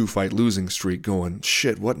on a 2-fight losing streak going,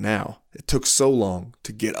 shit, what now? It took so long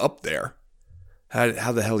to get up there.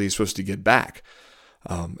 How the hell are you supposed to get back?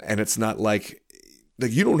 And it's not like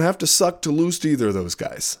you don't have to suck to lose to either of those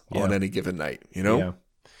guys on any given night,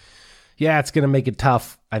 Yeah, it's going to make it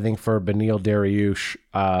tough, I think, for Beneil Dariush.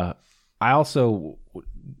 I also...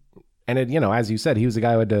 And, as you said, he was a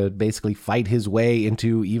guy who had to basically fight his way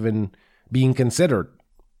into even being considered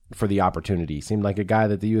for the opportunity. He seemed like a guy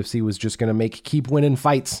that the UFC was just going to keep winning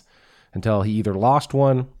fights until he either lost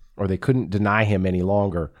one or they couldn't deny him any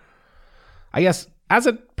longer. I guess, as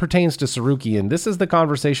it pertains to Tsarukyan, this is the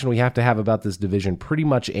conversation we have to have about this division pretty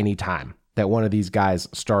much any time that one of these guys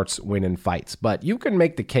starts winning fights. But you can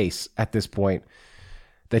make the case at this point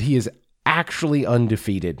that he is actually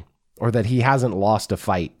undefeated, or that he hasn't lost a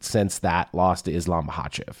fight since that loss to Islam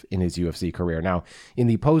Makhachev in his UFC career. Now, in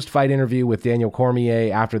the post-fight interview with Daniel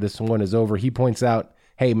Cormier after this one is over, he points out,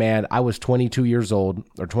 hey man, I was 22 years old,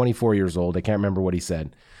 or 24 years old, I can't remember what he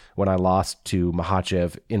said, when I lost to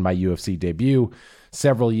Makhachev in my UFC debut.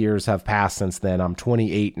 Several years have passed since then. I'm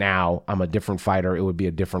 28 now. I'm a different fighter. It would be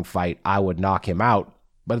a different fight. I would knock him out.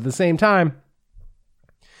 But at the same time,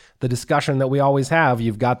 the discussion that we always have,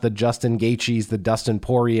 you've got the Justin Gaethjes, the Dustin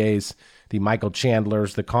Poiriers, the Michael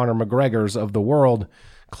Chandlers, the Conor McGregors of the world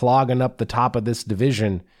clogging up the top of this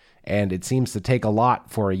division. And it seems to take a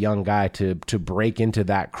lot for a young guy to break into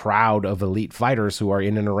that crowd of elite fighters who are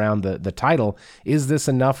in and around the title. Is this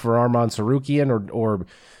enough for Arman Tsarukyan, or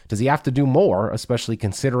does he have to do more, especially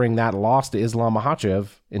considering that loss to Islam Makhachev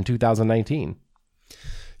in 2019?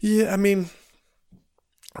 Yeah, I mean,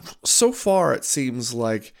 so far it seems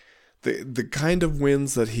like the kind of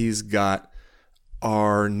wins that he's got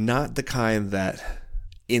are not the kind that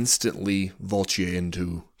instantly vault you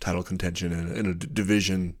into title contention in a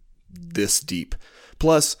division this deep.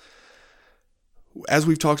 Plus, as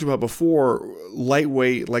we've talked about before,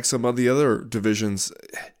 lightweight, like some of the other divisions,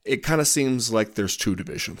 it kind of seems like there's 2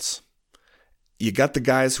 divisions. You got the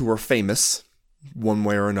guys who are famous one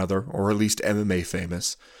way or another, or at least MMA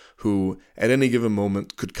famous, who at any given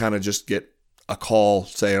moment could kind of just get a call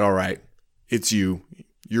saying, all right, it's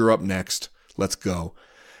you're up next, let's go.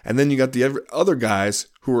 And then you got the other guys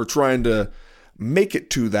who are trying to make it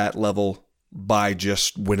to that level by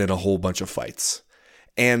just winning a whole bunch of fights.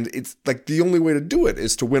 And it's like the only way to do it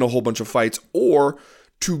is to win a whole bunch of fights, or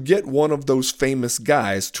to get one of those famous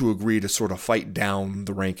guys to agree to sort of fight down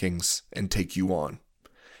the rankings and take you on.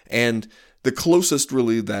 And the closest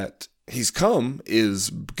really that he's come is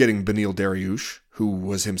getting Beneil Dariush, who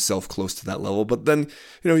was himself close to that level. But then,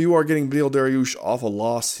 you are getting Beneil Dariush off a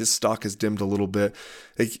loss. His stock has dimmed a little bit.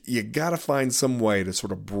 Like, you got to find some way to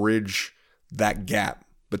sort of bridge that gap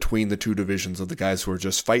between the 2 divisions of the guys who are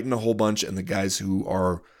just fighting a whole bunch and the guys who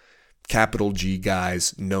are capital G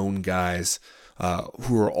guys, known guys,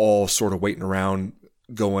 who are all sort of waiting around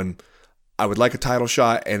going, I would like a title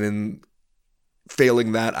shot. And in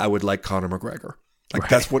failing that, I would like Conor McGregor. Like,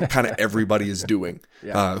 that's what kind of everybody is doing,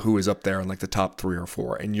 who is up there in like the top 3 or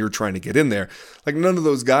 4, and you're trying to get in there. Like, none of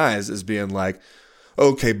those guys is being like,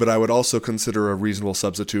 okay, but I would also consider a reasonable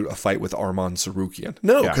substitute a fight with Arman Sarukian.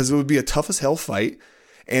 No, because it would be a tough as hell fight,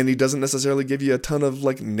 and he doesn't necessarily give you a ton of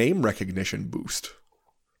like name recognition boost.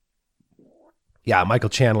 Yeah, Michael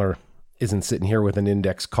Chandler isn't sitting here with an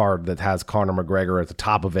index card that has Conor McGregor at the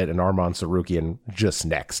top of it and Arman Sarukian just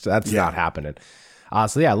next. That's not happening.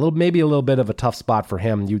 So yeah, maybe a little bit of a tough spot for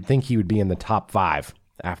him. You'd think he would be in the top 5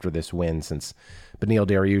 after this win, since Beneil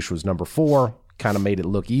Dariush was number 4. Kind of made it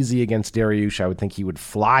look easy against Dariush. I would think he would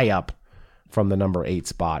fly up from the number 8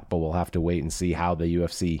 spot, but we'll have to wait and see how the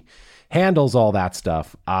UFC handles all that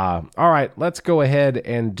stuff. All right, let's go ahead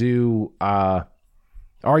and do Are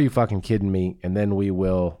You Fucking Kidding Me? And then we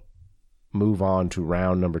will move on to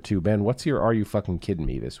round number 2. Ben, what's your Are You Fucking Kidding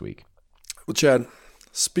Me this week? Well, Chad,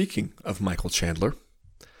 speaking of Michael Chandler,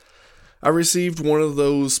 I received one of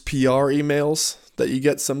those PR emails that you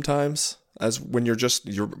get sometimes, as when you're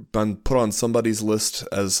been put on somebody's list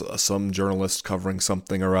as some journalist covering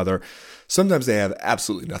something or other. Sometimes they have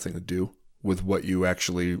absolutely nothing to do with what you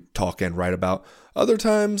actually talk and write about. Other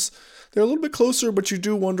times they're a little bit closer, but you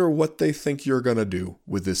do wonder what they think you're going to do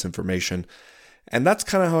with this information. And that's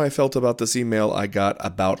kind of how I felt about this email I got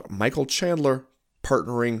about Michael Chandler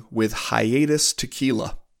partnering with Hiatus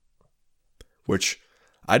Tequila, which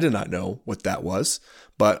I did not know what that was,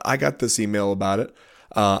 but I got this email about it.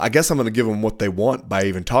 I guess I'm going to give them what they want by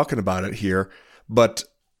even talking about it here, but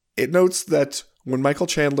it notes that when Michael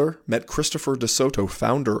Chandler met Christopher DeSoto,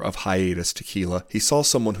 founder of Hiatus Tequila, he saw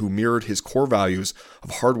someone who mirrored his core values of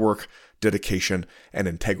hard work, dedication, and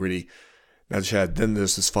integrity. Now, Chad, then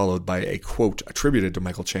this is followed by a quote attributed to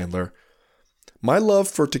Michael Chandler. "My love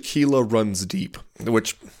for tequila runs deep,"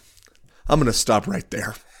 which I'm going to stop right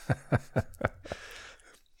there.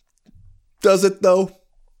 Does it, though?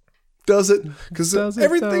 Does it? Because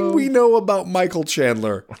everything we know about Michael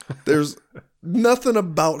Chandler, there's nothing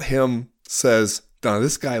about him says, "No,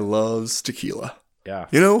 this guy loves tequila." Yeah.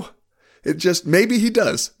 You know? It just, maybe he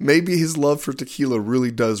does. Maybe his love for tequila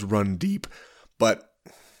really does run deep. But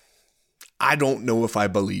I don't know if I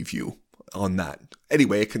believe you on that.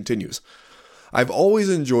 Anyway, it continues. "I've always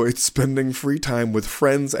enjoyed spending free time with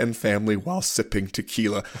friends and family while sipping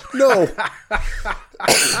tequila." No.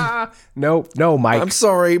 No, Mike. I'm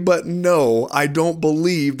sorry, but no, I don't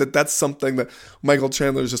believe that that's something that Michael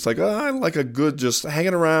Chandler is just like, I like a good just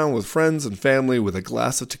hanging around with friends and family with a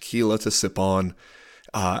glass of tequila to sip on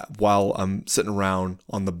while I'm sitting around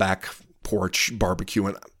on the back porch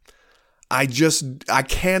barbecuing. I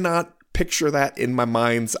cannot picture that in my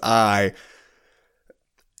mind's eye.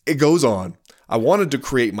 It goes on. "I wanted to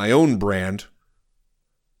create my own brand,"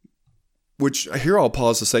 which here I'll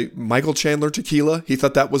pause to say, Michael Chandler Tequila, he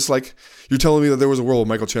thought that was like, you're telling me that there was a world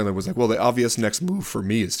where Michael Chandler was like, well, the obvious next move for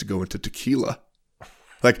me is to go into tequila.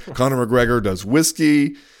 Like Conor McGregor does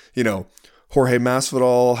whiskey, Jorge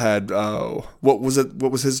Masvidal had, what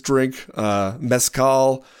was his drink?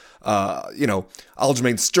 Mezcal.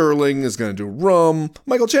 Aljamain Sterling is going to do rum.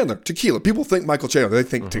 Michael Chandler, tequila. People think Michael Chandler, they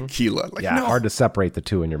think tequila. Like, yeah, no. Hard to separate the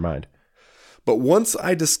two in your mind. But once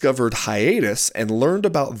I discovered Hiatus and learned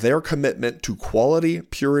about their commitment to quality,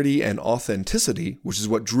 purity, and authenticity, which is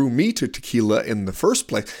what drew me to tequila in the first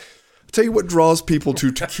place. I'll tell you what draws people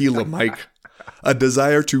to tequila, Mike. A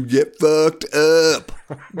desire to get fucked up.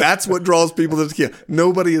 That's what draws people to tequila.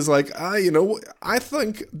 Nobody is like, I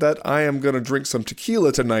think that I am going to drink some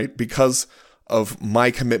tequila tonight because of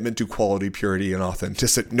my commitment to quality, purity, and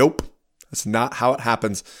authenticity. Nope. That's not how it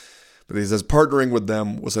happens. But he says partnering with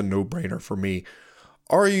them was a no-brainer for me.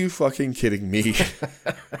 Are you fucking kidding me?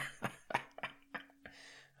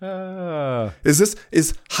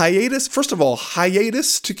 Is Hiatus, first of all,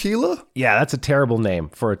 Hiatus Tequila? Yeah, that's a terrible name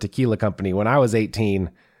for a tequila company. When I was 18,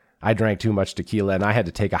 I drank too much tequila and I had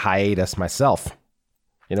to take a hiatus myself.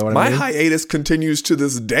 You know what I mean? My hiatus continues to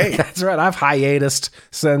this day. That's right. I've hiatused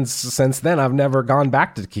since then. I've never gone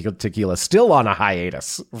back to tequila. Still on a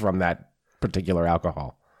hiatus from that particular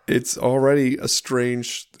alcohol. It's already a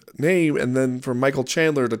strange name. And then for Michael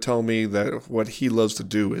Chandler to tell me that what he loves to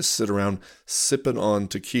do is sit around sipping on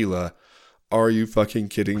tequila. Are you fucking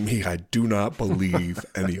kidding me? I do not believe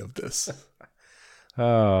any of this.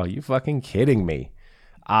 Oh, you fucking kidding me.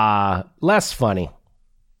 Less funny,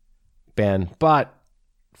 Ben, but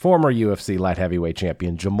former UFC light heavyweight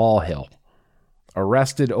champion Jamal Hill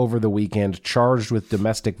arrested over the weekend, charged with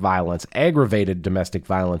domestic violence, aggravated domestic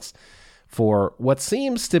violence, for what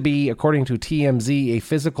seems to be, according to TMZ, a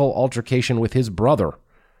physical altercation with his brother,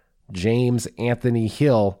 James Anthony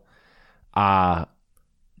Hill.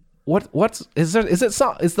 is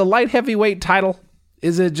the light heavyweight title?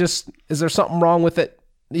 Is there something wrong with it?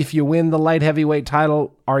 If you win the light heavyweight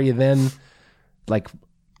title, are you then like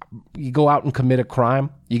you go out and commit a crime?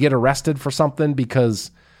 You get arrested for something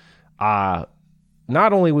because not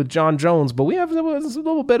only with John Jones, but we have a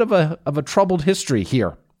little bit of a troubled history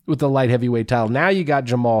here with the light heavyweight title. Now you got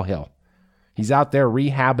Jamal Hill. He's out there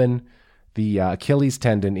rehabbing the Achilles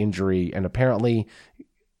tendon injury and apparently,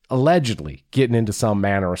 allegedly, getting into some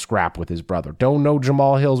manner of scrap with his brother. Don't know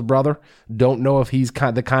Jamal Hill's brother. Don't know if he's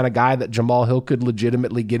the kind of guy that Jamal Hill could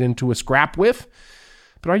legitimately get into a scrap with.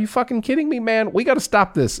 But are you fucking kidding me, man? We got to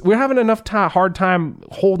stop this. We're having enough hard time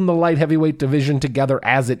holding the light heavyweight division together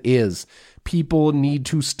as it is. People need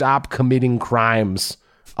to stop committing crimes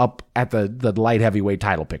up at the light heavyweight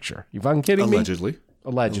title picture. You fucking kidding me?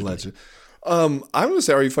 Allegedly. I'm going to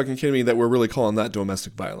say, are you fucking kidding me that we're really calling that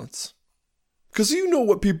domestic violence? Because you know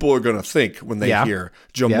what people are going to think when they hear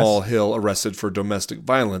Jamal Hill arrested for domestic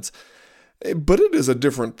violence. But it is a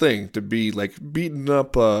different thing to be like beating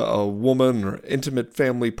up a woman or intimate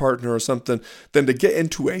family partner or something than to get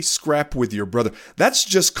into a scrap with your brother. That's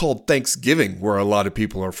just called Thanksgiving, where a lot of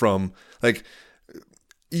people are from. Like,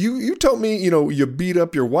 you tell me, you beat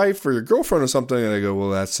up your wife or your girlfriend or something, and I go, well,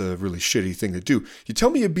 that's a really shitty thing to do. You tell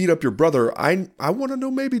me you beat up your brother, I want to know,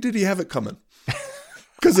 maybe did he have it coming?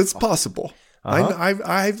 Because it's possible. Uh-huh.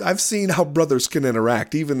 I've seen how brothers can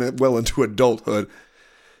interact, even well into adulthood.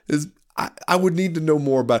 I would need to know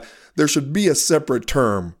more about. There should be a separate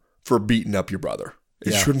term for beating up your brother.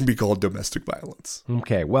 It shouldn't be called domestic violence.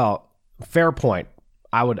 Okay, well, fair point.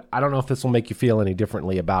 I don't know if this will make you feel any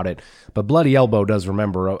differently about it, but Bloody Elbow does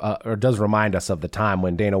remind us of the time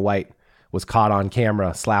when Dana White was caught on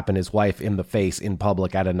camera slapping his wife in the face in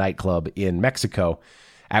public at a nightclub in Mexico.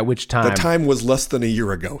 At which time... The time was less than a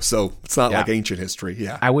year ago, so it's not like ancient history,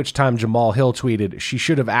 yeah. At which time Jamal Hill tweeted, "She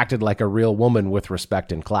should have acted like a real woman with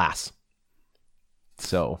respect and class."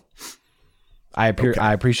 So, I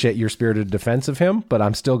appreciate your spirited defense of him, but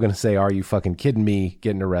I'm still going to say, are you fucking kidding me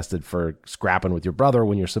getting arrested for scrapping with your brother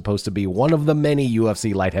when you're supposed to be one of the many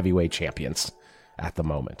UFC light heavyweight champions at the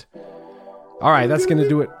moment? All right, that's going to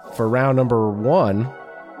do it for round number 1.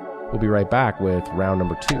 We'll be right back with round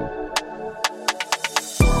number 2.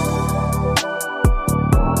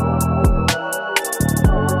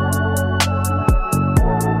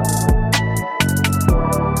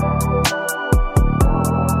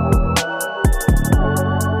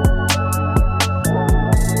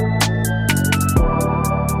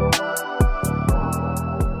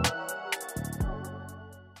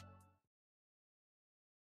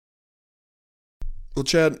 Well,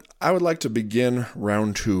 Chad, I would like to begin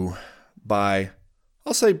round 2 by,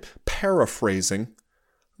 I'll say, paraphrasing,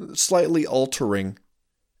 slightly altering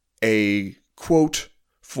a quote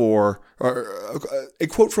from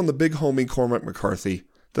the big homie Cormac McCarthy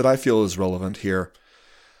that I feel is relevant here.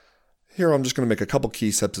 Here, I'm just going to make a couple key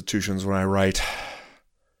substitutions when I write,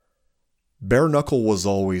 "Bare Knuckle was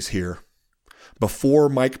always here. Before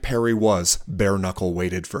Mike Perry was, Bare Knuckle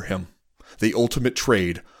waited for him. The ultimate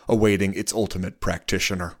trade awaiting its ultimate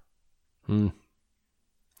practitioner."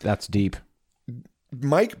 That's deep.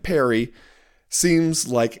 Mike Perry seems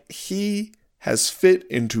like he has fit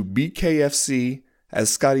into BKFC, as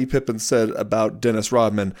Scottie Pippen said about Dennis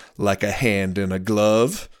Rodman, like a hand in a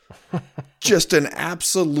glove. Just an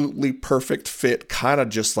absolutely perfect fit, kind of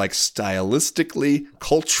just like stylistically,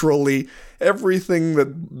 culturally, everything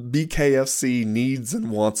that BKFC needs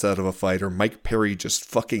and wants out of a fighter, Mike Perry just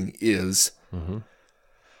fucking is. Mm-hmm.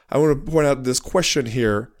 I want to point out this question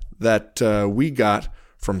here that we got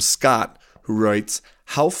from Scott, who writes,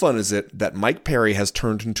 "How fun is it that Mike Perry has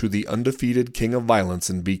turned into the undefeated king of violence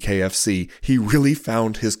in BKFC? He really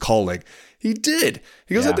found his calling." He did.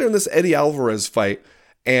 He goes out there in this Eddie Alvarez fight,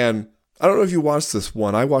 and I don't know if you watched this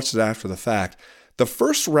one. I watched it after the fact. The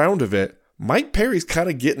first round of it, Mike Perry's kind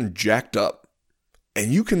of getting jacked up,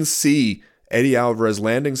 and you can see Eddie Alvarez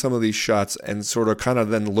landing some of these shots and sort of kind of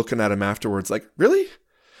then looking at him afterwards like, "Really?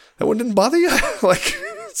 That one didn't bother you?" Like,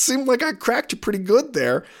 it seemed like I cracked you pretty good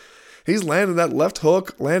there. He's landing that left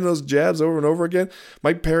hook, landing those jabs over and over again.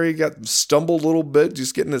 Mike Perry got stumbled a little bit,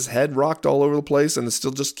 just getting his head rocked all over the place, and it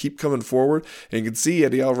still just keep coming forward. And you can see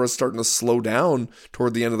Eddie Alvarez starting to slow down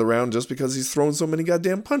toward the end of the round just because he's throwing so many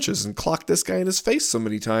goddamn punches and clocked this guy in his face so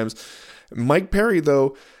many times. Mike Perry,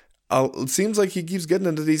 though, it seems like he keeps getting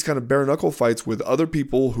into these kind of bare knuckle fights with other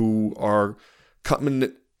people who are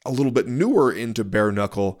coming a little bit newer into bare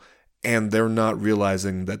knuckle, and they're not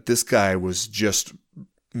realizing that this guy was just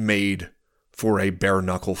made for a bare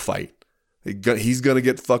knuckle fight. He's going to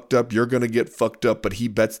get fucked up, you're going to get fucked up, but he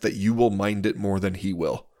bets that you will mind it more than he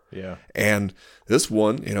will. Yeah. And this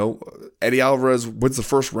one, Eddie Alvarez wins the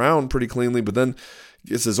first round pretty cleanly, but then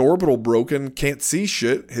gets his orbital broken, can't see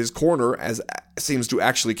shit. His corner seems to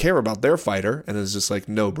actually care about their fighter and is just like,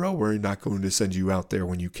 no, bro, we're not going to send you out there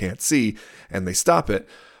when you can't see. And they stop it.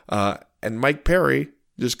 And Mike Perry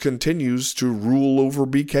just continues to rule over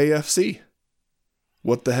BKFC.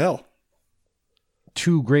 What the hell?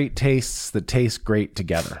 Two great tastes that taste great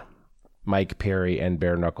together. Mike Perry and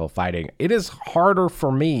bare knuckle fighting. It is harder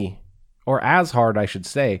for me, or as hard, I should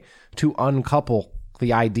say, to uncouple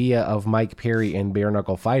the idea of Mike Perry and bare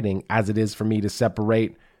knuckle fighting as it is for me to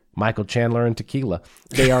separate Michael Chandler and tequila.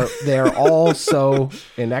 They are all so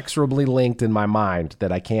inexorably linked in my mind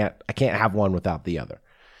that I can't have one without the other.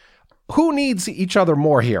 Who needs each other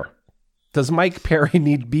more here? Does Mike Perry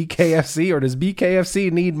need BKFC, or does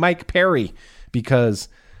BKFC need Mike Perry? Because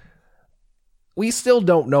we still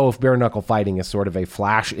don't know if bare knuckle fighting is sort of a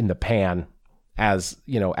flash in the pan as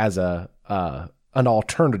an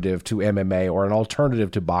alternative to MMA or an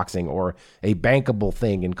alternative to boxing or a bankable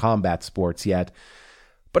thing in combat sports yet.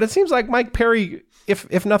 But it seems like Mike Perry,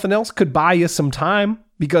 if nothing else, could buy you some time,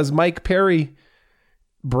 because Mike Perry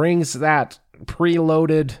brings that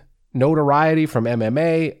preloaded notoriety from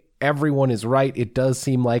MMA. Everyone is right. It does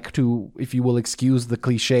seem like, if you will excuse the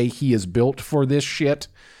cliche, he is built for this shit.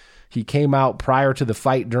 He came out prior to the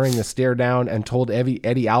fight during the stare down and told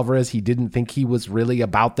Eddie Alvarez he didn't think he was really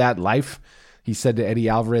about that life. He said to Eddie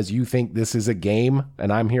Alvarez, "You think this is a game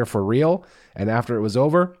and I'm here for real?" And after it was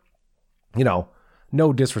over,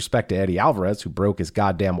 no disrespect to Eddie Alvarez, who broke his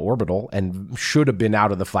goddamn orbital and should have been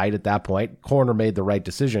out of the fight at that point. Corner made the right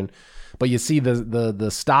decision. But you see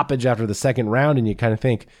the stoppage after the second round and you kind of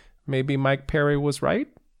think, maybe Mike Perry was right.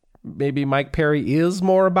 Maybe Mike Perry is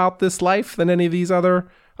more about this life than any of these other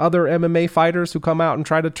MMA fighters who come out and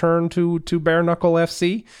try to turn to bare knuckle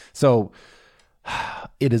FC. So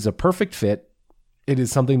it is a perfect fit. It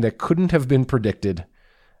is something that couldn't have been predicted.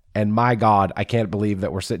 And my God, I can't believe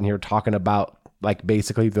that we're sitting here talking about like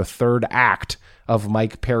basically the third act of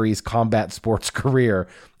Mike Perry's combat sports career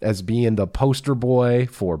as being the poster boy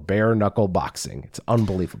for bare knuckle boxing. It's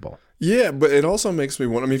unbelievable. Yeah, but it also makes me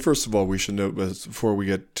want. I mean, first of all, we should note before we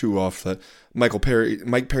get too off that Mike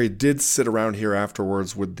Perry did sit around here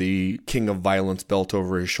afterwards with the King of Violence belt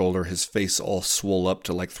over his shoulder, his face all swole up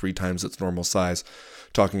to like 3 times its normal size,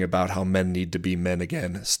 talking about how men need to be men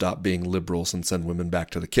again, stop being liberals, and send women back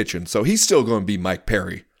to the kitchen. So he's still going to be Mike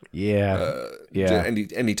Perry. Yeah.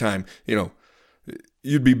 Anytime,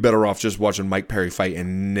 you'd be better off just watching Mike Perry fight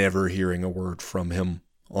and never hearing a word from him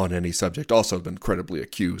on any subject. Also been credibly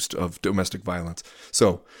accused of domestic violence.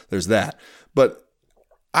 So there's that. But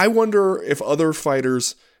I wonder if other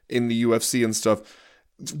fighters in the UFC and stuff,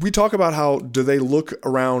 we talk about how do they look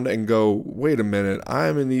around and go, wait a minute,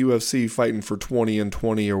 I'm in the UFC fighting for 20 and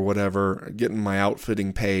 20 or whatever, getting my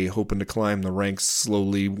outfitting pay, hoping to climb the ranks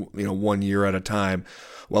slowly, 1 year at a time,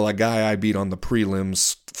 while a guy I beat on the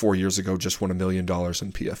prelims 4 years ago just won $1 million in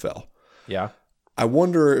PFL. Yeah. I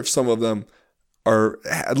wonder if some of them are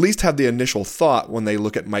at least have the initial thought when they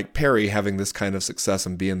look at Mike Perry having this kind of success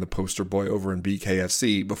and being the poster boy over in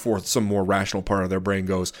BKFC before some more rational part of their brain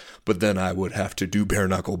goes, but then I would have to do bare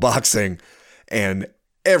knuckle boxing. And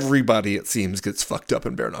everybody, it seems, gets fucked up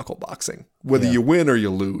in bare knuckle boxing. Whether you win or you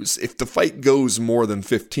lose. If the fight goes more than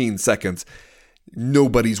 15 seconds,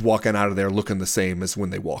 nobody's walking out of there looking the same as when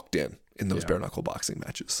they walked in those bare knuckle boxing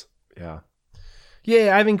matches. Yeah.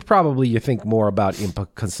 Yeah, I think probably you think more about Impa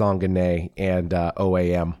Kasanganay and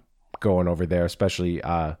OAM going over there, especially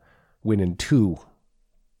winning 2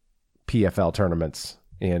 PFL tournaments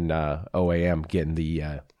in OAM, getting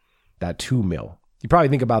that 2 mil. You probably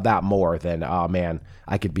think about that more than, oh man,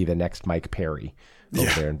 I could be the next Mike Perry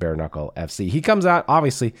over there in bare knuckle FC. He comes out,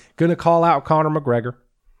 obviously, going to call out Conor McGregor,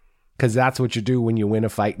 because that's what you do when you win a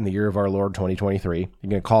fight in the year of our Lord 2023. You're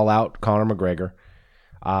going to call out Conor McGregor.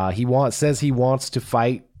 He says he wants to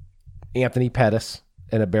fight Anthony Pettis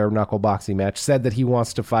in a bare knuckle boxing match. Said that he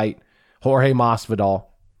wants to fight Jorge Masvidal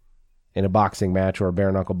in a boxing match or a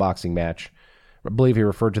bare knuckle boxing match. I believe he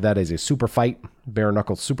referred to that as a super fight, bare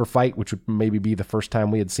knuckle super fight, which would maybe be the first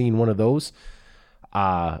time we had seen one of those.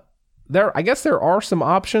 I guess there are some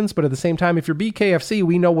options, but at the same time, if you're BKFC,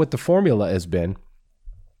 we know what the formula has been.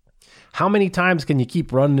 How many times can you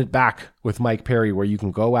keep running it back with Mike Perry where you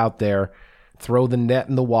can go out there, throw the net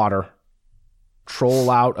in the water,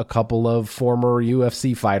 troll out a couple of former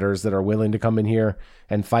UFC fighters that are willing to come in here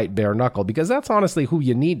and fight bare knuckle? Because that's honestly who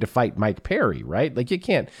you need to fight Mike Perry, right? Like you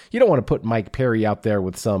don't want to put Mike Perry out there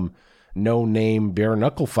with some no-name bare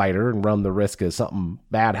knuckle fighter and run the risk of something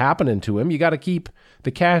bad happening to him. You got to keep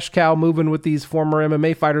the cash cow moving with these former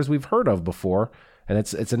MMA fighters we've heard of before And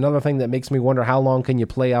it's another thing that makes me wonder, how long can you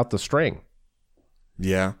play out the string?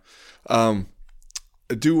 Yeah. I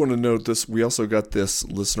do want to note this. We also got this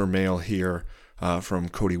listener mail here from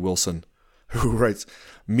Cody Wilson, who writes,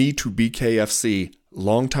 "Me to BKFC,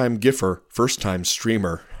 longtime giffer, first-time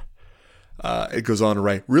streamer." It goes on to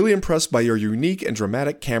write, "Really impressed by your unique and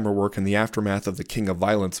dramatic camera work in the aftermath of the King of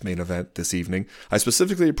Violence main event this evening. I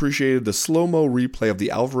specifically appreciated the slow-mo replay of the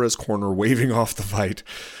Alvarez corner waving off the fight.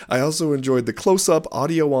 I also enjoyed the close-up,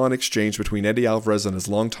 audio-on exchange between Eddie Alvarez and his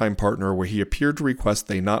longtime partner, where he appeared to request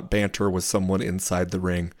they not banter with someone inside the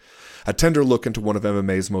ring. A tender look into one of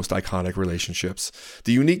MMA's most iconic relationships.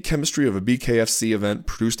 The unique chemistry of a BKFC event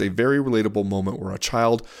produced a very relatable moment where a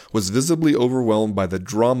child was visibly overwhelmed by the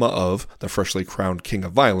drama of the freshly crowned King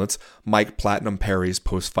of Violence, Mike Platinum Perry's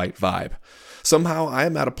post-fight vibe. Somehow, I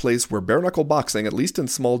am at a place where bare-knuckle boxing, at least in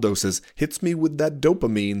small doses, hits me with that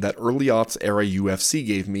dopamine that early aughts era UFC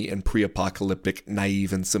gave me in pre-apocalyptic,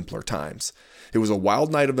 naive, and simpler times. It was a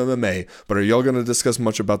wild night of MMA, but are y'all going to discuss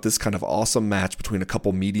much about this kind of awesome match between a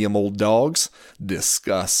couple medium old dogs?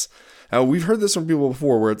 Discuss." Now, we've heard this from people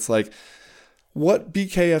before where it's like, what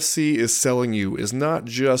BKFC is selling you is not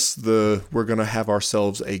just we're going to have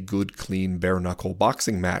ourselves a good, clean, bare-knuckle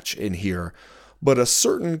boxing match in here, but a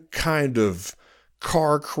certain kind of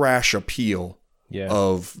car crash appeal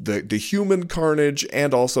of the human carnage,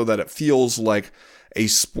 and also that it feels like a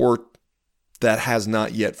sport that has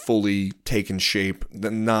not yet fully taken shape,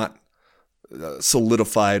 not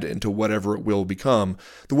solidified into whatever it will become,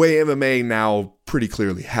 the way MMA now pretty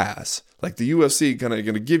clearly has. Like the UFC kind of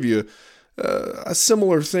going to give you a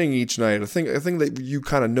similar thing each night. I think that you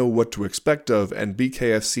kind of know what to expect of, and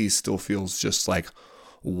BKFC still feels just like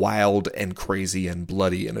wild and crazy and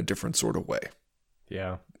bloody in a different sort of way.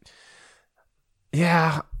 Yeah.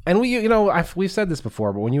 Yeah. And we've said this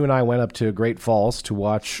before, but when you and I went up to Great Falls to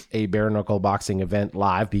watch a bare knuckle boxing event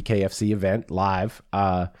live, BKFC event live,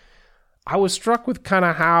 I was struck with kind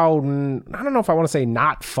of how, I don't know if I want to say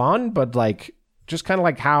not fun, but like, just kind of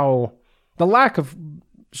like how the lack of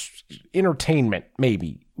entertainment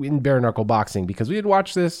maybe in bare knuckle boxing, because we had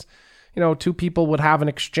watched this, two people would have an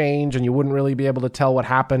exchange and you wouldn't really be able to tell what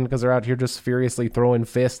happened because they're out here just furiously throwing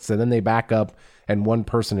fists, and then they back up and one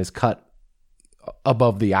person is cut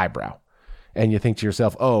above the eyebrow. And you think to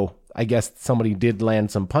yourself, oh, I guess somebody did land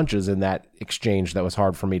some punches in that exchange that was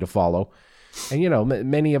hard for me to follow. And,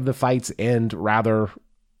 many of the fights end rather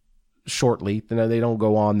shortly. They don't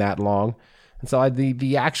go on that long. And so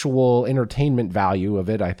the actual entertainment value of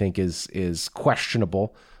it, I think, is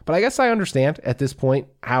questionable. But I guess I understand at this point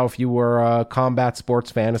how, if you were a combat sports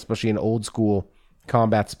fan, especially an old school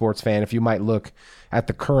combat sports fan, if you might look at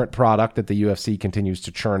the current product that the UFC continues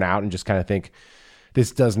to churn out and just kind of think,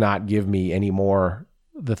 this does not give me any more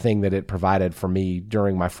the thing that it provided for me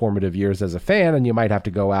during my formative years as a fan. And you might have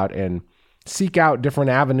to go out and seek out different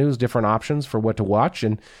avenues, different options for what to watch.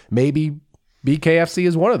 And maybe BKFC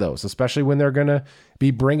is one of those, especially when they're going to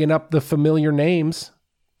be bringing up the familiar names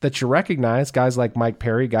that you recognize. Guys like Mike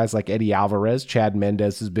Perry, guys like Eddie Alvarez, Chad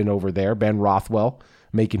Mendez has been over there. Ben Rothwell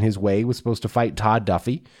making his way, was supposed to fight Todd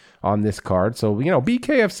Duffy on this card. So,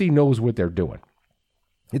 BKFC knows what they're doing.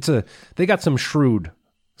 They got some shrewd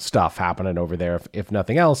stuff happening over there, if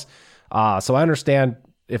nothing else. So I understand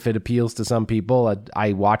if it appeals to some people.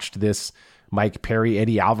 I watched this Mike Perry,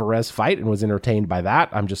 Eddie Alvarez fight and was entertained by that.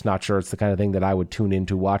 I'm just not sure it's the kind of thing that I would tune in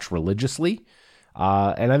to watch religiously.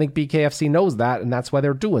 And I think BKFC knows that, and that's why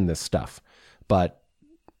they're doing this stuff. But,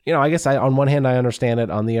 I guess on one hand, I understand it.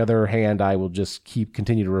 On the other hand, I will just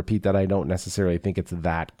continue to repeat that I don't necessarily think it's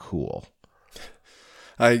that cool.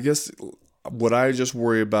 I guess what I just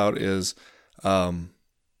worry about is,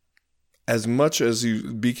 as much as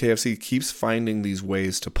BKFC keeps finding these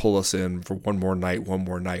ways to pull us in for one more night,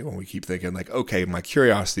 when we keep thinking like, okay, my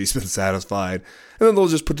curiosity's been satisfied, and then they'll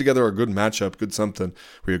just put together a good matchup, good something,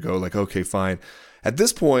 where you go like, okay, fine. At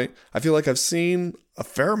this point, I feel like I've seen a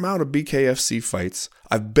fair amount of BKFC fights.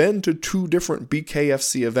 I've been to 2 different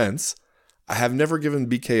BKFC events. I have never given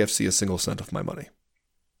BKFC a single cent of my money.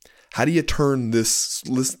 How do you turn this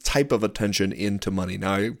type of attention into money?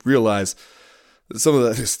 Now, I realize some of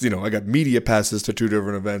that is, I got media passes to 2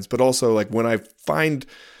 different events, but also like when I find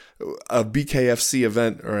a BKFC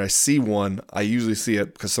event or I see one, I usually see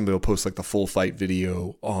it because somebody will post like the full fight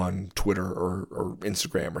video on Twitter or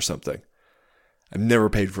Instagram or something. I've never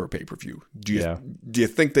paid for a pay-per-view. Do you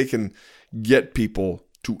think they can get people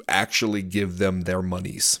to actually give them their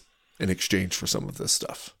monies in exchange for some of this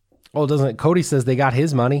stuff? Oh, doesn't Cody says they got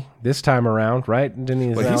his money this time around, right? Didn't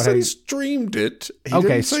he? Well, he said he streamed it. He okay,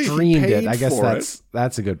 didn't say streamed he it. I paid guess for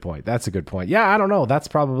that's a good point. That's a good point. Yeah, I don't know. That's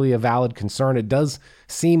probably a valid concern. It does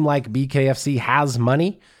seem like BKFC has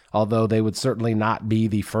money, although they would certainly not be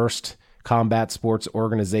the first combat sports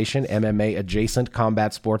organization, MMA adjacent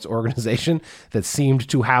combat sports organization that seemed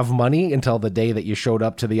to have money until the day that you showed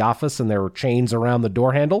up to the office and there were chains around the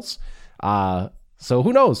door handles. So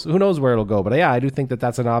who knows? Who knows where it'll go? But yeah, I do think that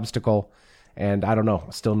that's an obstacle. And I don't know.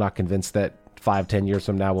 Still not convinced that 5-10 years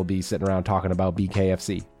from now we'll be sitting around talking about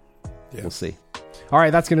BKFC. Yeah. We'll see. All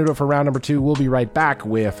right, that's going to do it for round number 2. We'll be right back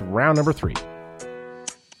with round number 3.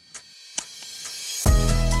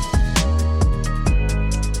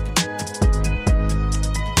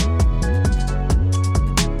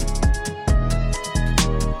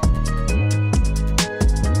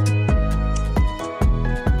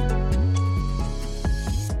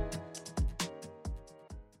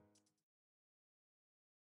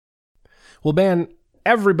 Well, Ben,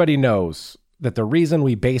 everybody knows that the reason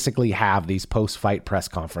we basically have these post-fight press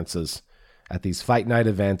conferences at these fight night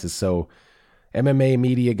events is so MMA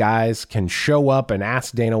media guys can show up and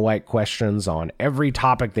ask Dana White questions on every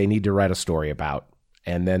topic they need to write a story about,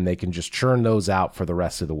 and then they can just churn those out for the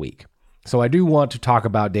rest of the week. So I do want to talk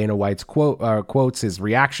about Dana White's quotes, his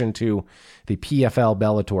reaction to the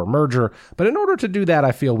PFL-Bellator merger, but in order to do that,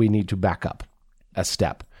 I feel we need to back up a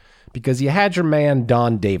step, because you had your man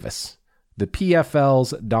Don Davis, the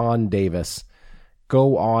PFL's Don Davis,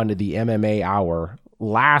 go on the MMA Hour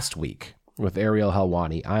last week with Ariel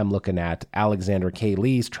Helwani. I'm looking at Alexander K.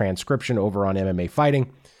 Lee's transcription over on MMA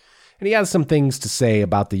Fighting, and he has some things to say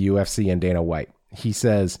about the UFC and Dana White. He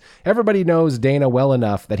says, everybody knows Dana well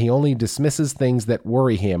enough that he only dismisses things that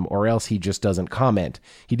worry him, or else he just doesn't comment.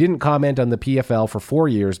 He didn't comment on the PFL for 4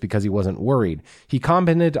 years because he wasn't worried. He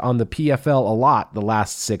commented on the PFL a lot the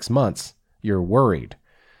last 6 months. You're worried.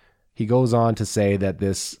 He goes on to say that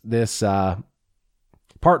this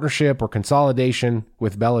partnership or consolidation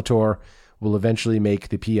with Bellator will eventually make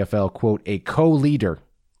the PFL, quote, a co-leader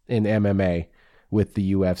in MMA with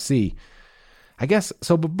the UFC. I guess,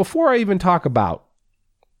 so before I even talk about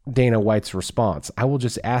Dana White's response, I will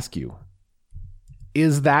just ask you,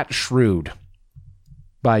 is that shrewd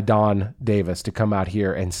by Don Davis to come out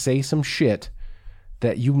here and say some shit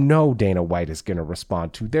that you know Dana White is going to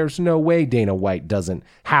respond to? There's no way Dana White doesn't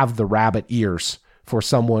have the rabbit ears for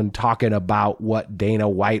someone talking about what Dana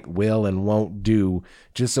White will and won't do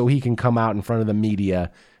just so he can come out in front of the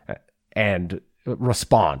media and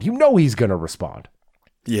respond. You know he's going to respond.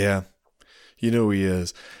 Yeah, you know he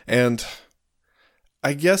is. And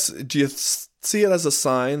I guess, do you see it as a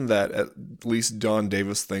sign that at least Don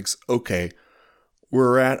Davis thinks, okay,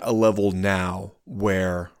 we're at a level now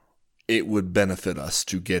where it would benefit us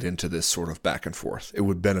to get into this sort of back and forth. It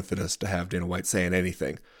would benefit us to have Dana White saying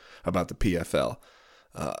anything about the PFL.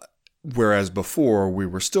 Whereas before, we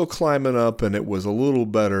were still climbing up and it was a little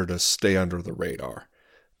better to stay under the radar.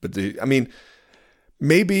 But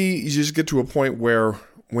maybe you just get to a point where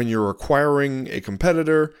when you're acquiring a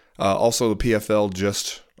competitor, also the PFL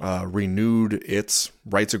just renewed its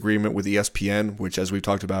rights agreement with ESPN, which, as we've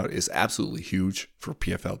talked about, is absolutely huge for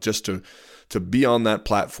PFL, just to be on that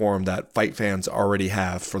platform that fight fans already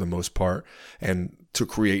have for the most part, and to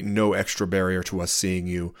create no extra barrier to us seeing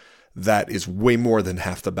you. That is way more than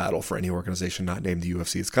half the battle for any organization not named the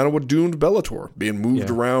UFC. It's kind of what doomed Bellator, being moved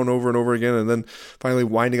around over and over again, and then finally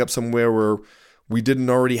winding up somewhere where we didn't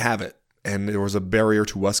already have it, and there was a barrier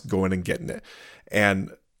to us going and getting it.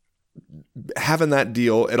 And having that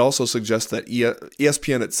deal, it also suggests that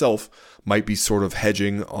ESPN itself might be sort of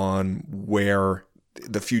hedging on where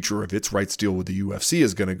the future of its rights deal with the UFC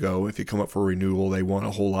is going to go. If you come up for renewal, they want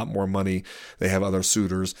a whole lot more money. They have other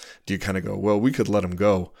suitors. Do you kind of go, well, we could let them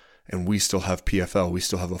go, and we still have PFL. We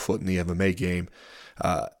still have a foot in the MMA game.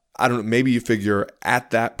 I don't know. Maybe you figure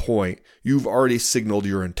at that point, you've already signaled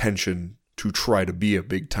your intention to try to be a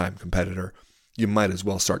big-time competitor. You might as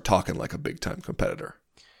well start talking like a big-time competitor.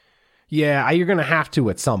 Yeah, you're going to have to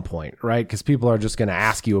at some point, right? Because people are just going to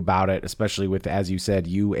ask you about it, especially with, as you said,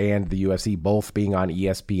 you and the UFC both being on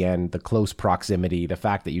ESPN, the close proximity, the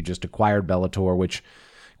fact that you just acquired Bellator, which,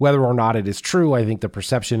 whether or not it is true, I think the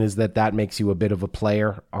perception is that makes you a bit of a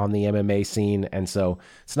player on the MMA scene. And so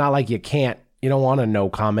it's not like you don't want to no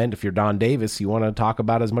comment. If you're Don Davis, you want to talk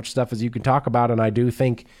about as much stuff as you can talk about. And I do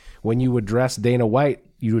think when you address Dana White,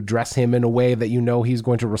 you address him in a way that you know he's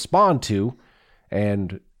going to respond to.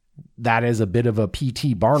 And that is a bit of a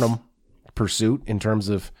P.T. Barnum pursuit in terms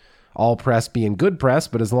of all press being good press.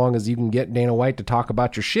 But as long as you can get Dana White to talk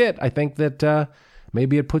about your shit, I think that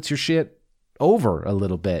maybe it puts your shit over a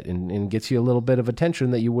little bit and gets you a little bit of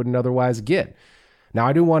attention that you wouldn't otherwise get. Now,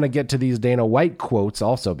 I do want to get to these Dana White quotes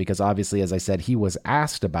also, because obviously, as I said, he was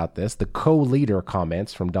asked about this. The co-leader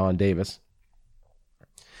comments from Don Davis.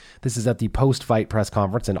 This is at the post-fight press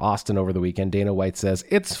conference in Austin over the weekend. Dana White says,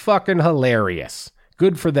 "It's fucking hilarious.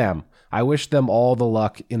 Good for them. I wish them all the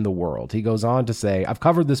luck in the world." He goes on to say, "I've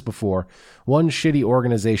covered this before. One shitty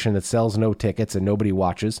organization that sells no tickets and nobody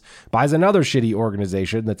watches buys another shitty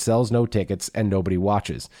organization that sells no tickets and nobody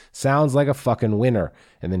watches. Sounds like a fucking winner."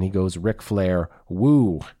 And then he goes Ric Flair,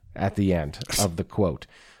 woo, at the end of the quote.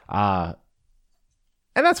 And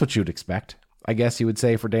that's what you'd expect, I guess you would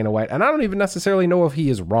say, for Dana White. And I don't even necessarily know if he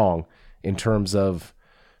is wrong in terms of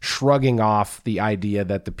shrugging off the idea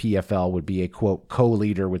that the PFL would be a, quote,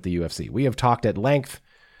 co-leader with the UFC. We have talked at length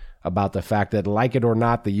about the fact that, like it or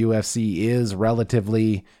not, the UFC is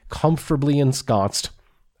relatively comfortably ensconced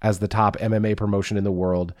as the top MMA promotion in the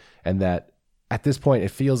world, and that at this point it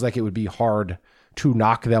feels like it would be hard to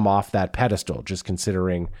knock them off that pedestal, just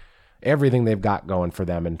considering everything they've got going for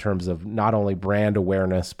them in terms of not only brand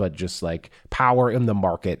awareness, but just like power in the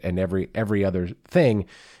market and every other thing.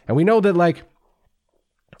 And we know that, like,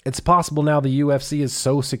 it's possible now the UFC is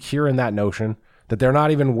so secure in that notion that they're not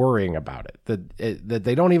even worrying about it, that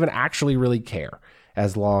they don't even actually really care,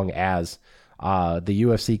 as long as the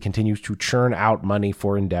UFC continues to churn out money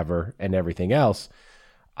for Endeavor and everything else.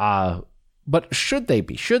 But should they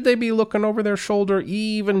be? Should they be looking over their shoulder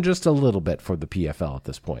even just a little bit for the PFL at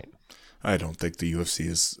this point? I don't think the UFC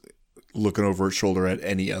is looking over its shoulder at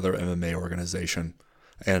any other MMA organization.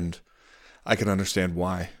 And I can understand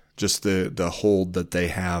why. Just the hold that they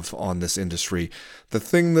have on this industry. The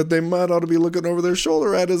thing that they might ought to be looking over their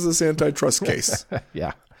shoulder at is this antitrust case.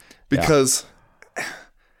 Yeah. Because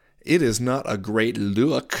it is not a great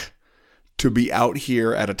look to be out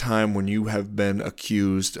here at a time when you have been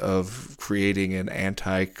accused of creating an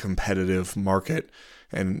anti-competitive market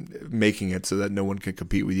and making it so that no one can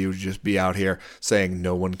compete with you. Just be out here saying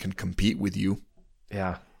no one can compete with you.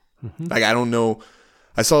 Yeah. Mm-hmm. Like, I don't know.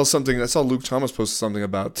 I saw Luke Thomas post something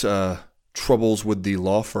about troubles with the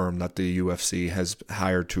law firm that the UFC has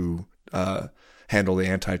hired to handle the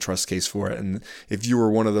antitrust case for it. And if you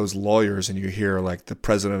were one of those lawyers and you hear like the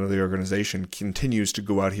president of the organization continues to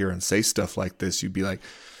go out here and say stuff like this, you'd be like,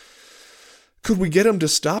 could we get him to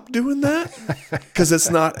stop doing that? Because it's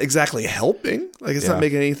not exactly helping. Like, it's not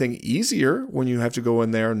making anything easier when you have to go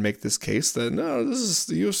in there and make this case that, no, the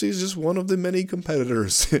UFC is just one of the many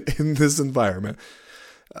competitors in this environment.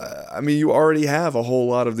 I mean, you already have a whole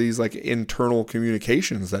lot of these like internal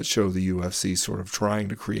communications that show the UFC sort of trying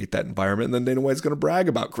to create that environment, and then Dana White's going to brag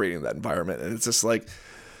about creating that environment. And it's just like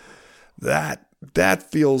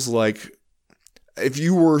that feels like, if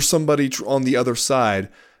you were somebody on the other side,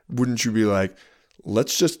 wouldn't you be like,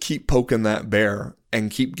 let's just keep poking that bear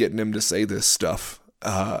and keep getting him to say this stuff?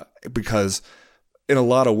 Because in a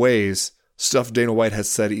lot of ways, stuff Dana White has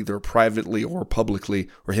said either privately or publicly,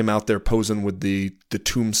 or him out there posing with the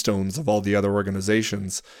tombstones of all the other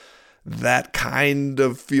organizations, that kind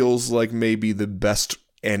of feels like maybe the best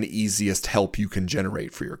and easiest help you can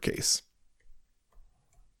generate for your case.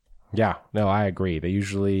 Yeah, no, I agree. They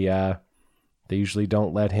usually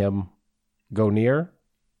don't let him go near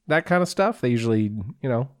that kind of stuff. They usually,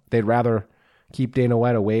 they'd rather keep Dana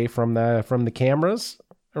White away from the cameras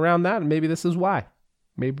around that, and maybe this is why.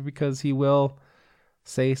 Maybe because he will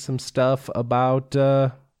say some stuff about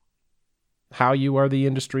how you are the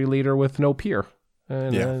industry leader with no peer.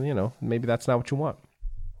 And, maybe that's not what you want.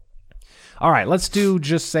 All right, let's do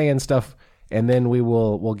just saying stuff, and then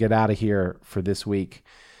we'll get out of here for this week.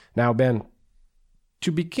 Now, Ben,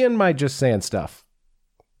 to begin my just saying stuff,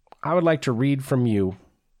 I would like to read from you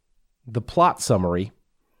the plot summary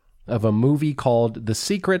of a movie called The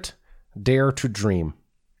Secret, Dare to Dream.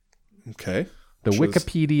 Okay. The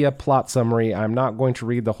Wikipedia plot summary. I'm not going to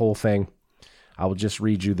read the whole thing. I will just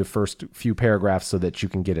read you the first few paragraphs so that you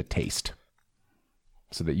can get a taste.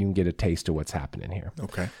 So that you can get a taste of what's happening here.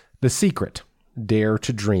 Okay. The Secret, Dare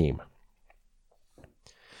to Dream.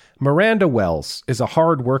 Miranda Wells is a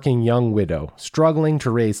hard-working young widow struggling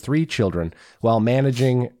to raise 3 children while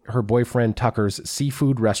managing her boyfriend Tucker's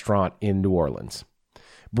seafood restaurant in New Orleans.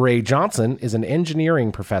 Bray Johnson is an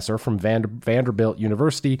engineering professor from Vanderbilt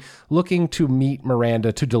University looking to meet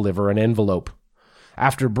Miranda to deliver an envelope.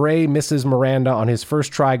 After Bray misses Miranda on his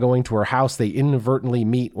first try going to her house, they inadvertently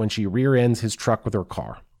meet when she rear-ends his truck with her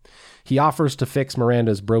car. He offers to fix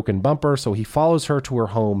Miranda's broken bumper, so he follows her to her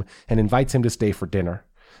home and invites him to stay for dinner.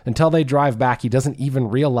 Until they drive back, he doesn't even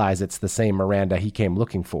realize it's the same Miranda he came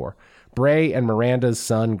looking for. Bray and Miranda's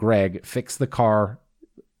son, Greg, fix the car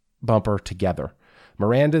bumper together.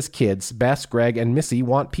 Miranda's kids, Bess, Greg, and Missy,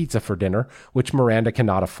 want pizza for dinner, which Miranda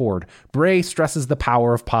cannot afford. Bray stresses the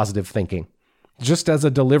power of positive thinking, just as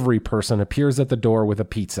a delivery person appears at the door with a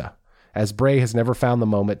pizza. As Bray has never found the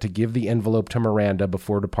moment to give the envelope to Miranda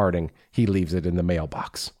before departing, he leaves it in the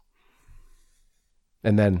mailbox.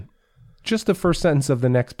 And then, just the first sentence of the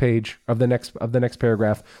next page, of the next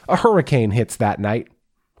paragraph, a hurricane hits that night,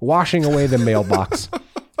 washing away the mailbox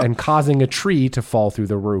and causing a tree to fall through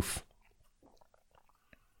the roof.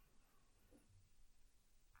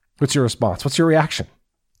 What's your response? What's your reaction?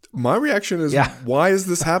 My reaction is, Why is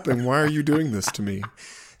this happening? Why are you doing this to me?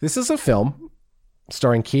 This is a film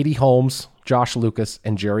starring Katie Holmes, Josh Lucas,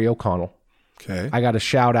 and Jerry O'Connell. Okay. I got to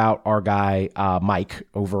shout out our guy, Mike,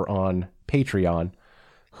 over on Patreon,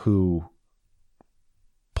 who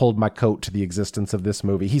pulled my coat to the existence of this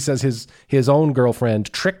movie. He says his own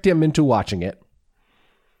girlfriend tricked him into watching it,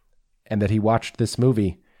 and that he watched this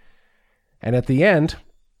movie. And at the end,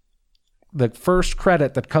 the first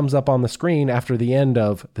credit that comes up on the screen after the end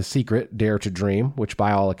of The Secret, Dare to Dream, which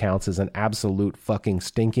by all accounts is an absolute fucking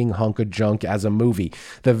stinking hunk of junk as a movie.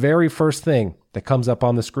 The very first thing that comes up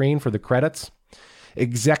on the screen for the credits,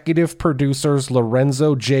 executive producers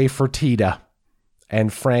Lorenzo J. Fertitta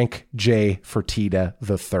and Frank J. Fertitta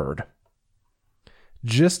III.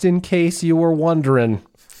 Just in case you were wondering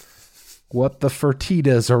what the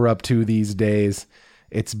Fertittas are up to these days,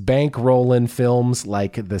 it's bankrolling films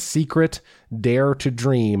like The Secret, Dare to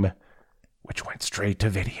Dream, which went straight to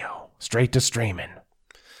video, straight to streaming.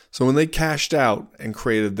 So when they cashed out and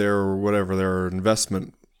created their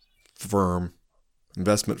investment fund,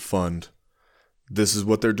 this is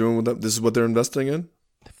what they're doing with them? This is what they're investing in?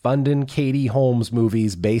 Funding Katie Holmes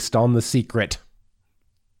movies based on The Secret.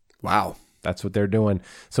 Wow. That's what they're doing.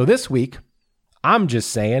 So this week, I'm just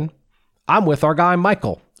saying, I'm with our guy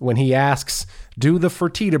Michael when he asks, do the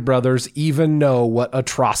Fertitta brothers even know what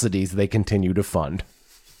atrocities they continue to fund?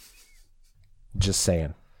 Just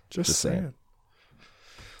saying. Just saying.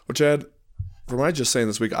 Well, Chad, for my just saying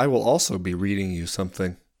this week, I will also be reading you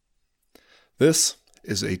something. This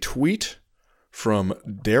is a tweet from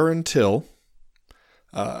Darren Till.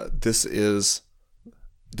 This is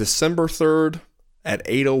December 3rd at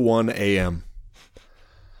 8:01 a.m.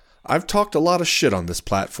 I've talked a lot of shit on this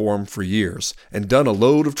platform for years and done a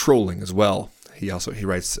load of trolling as well. He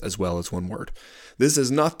writes as well as one word. This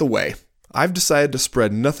is not the way. I've decided to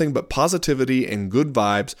spread nothing but positivity and good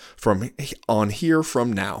vibes on here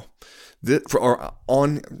from now. Good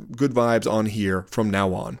vibes on here from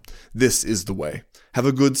now on. This is the way. Have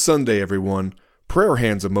a good Sunday, everyone. Prayer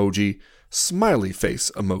hands emoji. Smiley face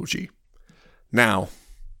emoji. Now,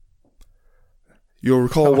 you'll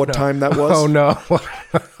recall what time that was? Oh, no.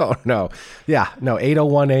 Oh, no. Yeah, no,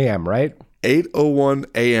 8:01 a.m., right? 8:01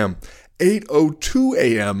 a.m. 8:02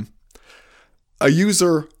 a.m., a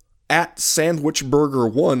user at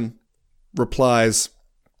SandwichBurger1 replies,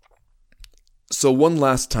 so one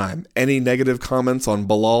last time, any negative comments on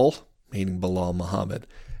Bilal? Meaning Bilal Muhammad.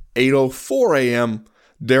 8:04 a.m.,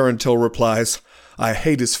 Darren Till replies, I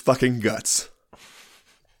hate his fucking guts.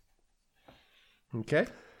 Okay.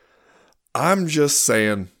 I'm just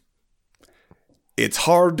saying, it's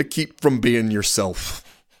hard to keep from being yourself.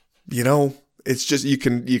 You know, it's just, you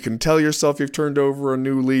can tell yourself you've turned over a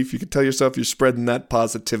new leaf. You can tell yourself you're spreading that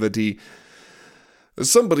positivity.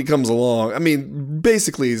 Somebody comes along. I mean,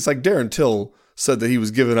 basically, it's like Darren Till said that he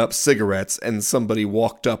was giving up cigarettes and somebody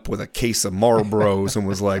walked up with a case of Marlboros and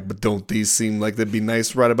was like, but don't these seem like they'd be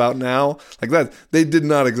nice right about now? Like that, they did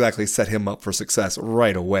not exactly set him up for success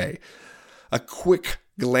right away. A quick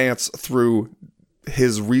glance through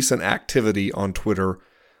his recent activity on Twitter,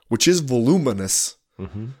 which is voluminous,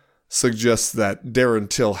 suggests that Darren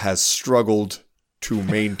Till has struggled to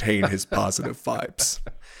maintain his positive vibes.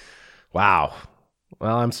 Wow.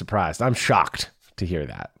 Well, I'm surprised. I'm shocked to hear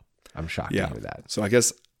that. I'm shocked to hear that. So I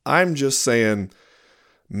guess I'm just saying,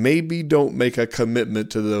 maybe don't make a commitment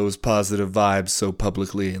to those positive vibes so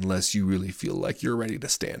publicly unless you really feel like you're ready to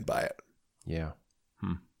stand by it. Yeah.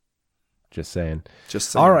 Just saying.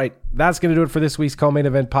 Just saying. All right. That's going to do it for this week's Co-Main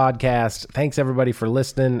Event podcast. Thanks, everybody, for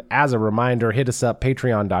listening. As a reminder, hit us up,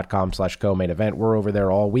 patreon.com/co-main event. We're over there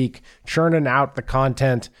all week, churning out the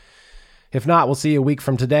content. If not, we'll see you a week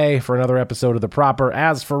from today for another episode of The Proper.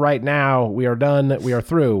 As for right now, we are done. We are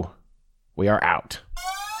through. We are out.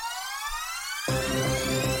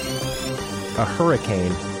 A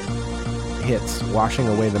hurricane hits, washing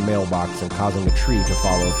away the mailbox and causing a tree to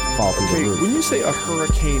fall through the roof. When you say a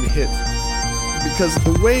hurricane hit, because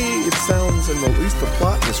the way it sounds in at least the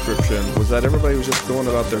plot description was that everybody was just going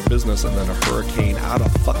about their business and then a hurricane out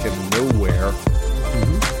of fucking nowhere.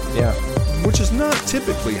 Yeah. Which is not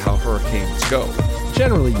typically how hurricanes go.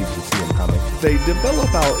 generally you can see them coming. They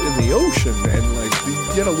develop out in the ocean, and like you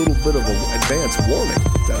get a little bit of an advance warning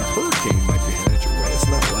that a hurricane might be headed your way. It's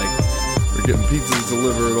not like you're getting pizzas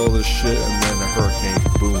delivered, all this shit, and then a hurricane,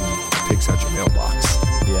 boom, takes out your mailbox.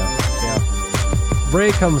 Yeah.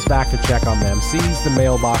 Bray comes back to check on them, sees the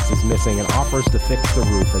mailbox is missing, and offers to fix the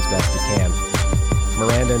roof as best he can.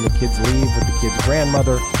 Miranda and the kids leave with the kid's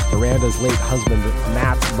grandmother, Miranda's late husband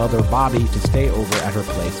Matt's mother Bobby, to stay over at her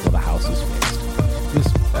place while the house is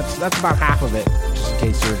fixed. That's about half of it, just in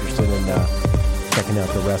case you're interested in checking out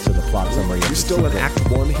the rest of the plot summary. You're still in Act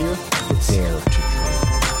 1 here?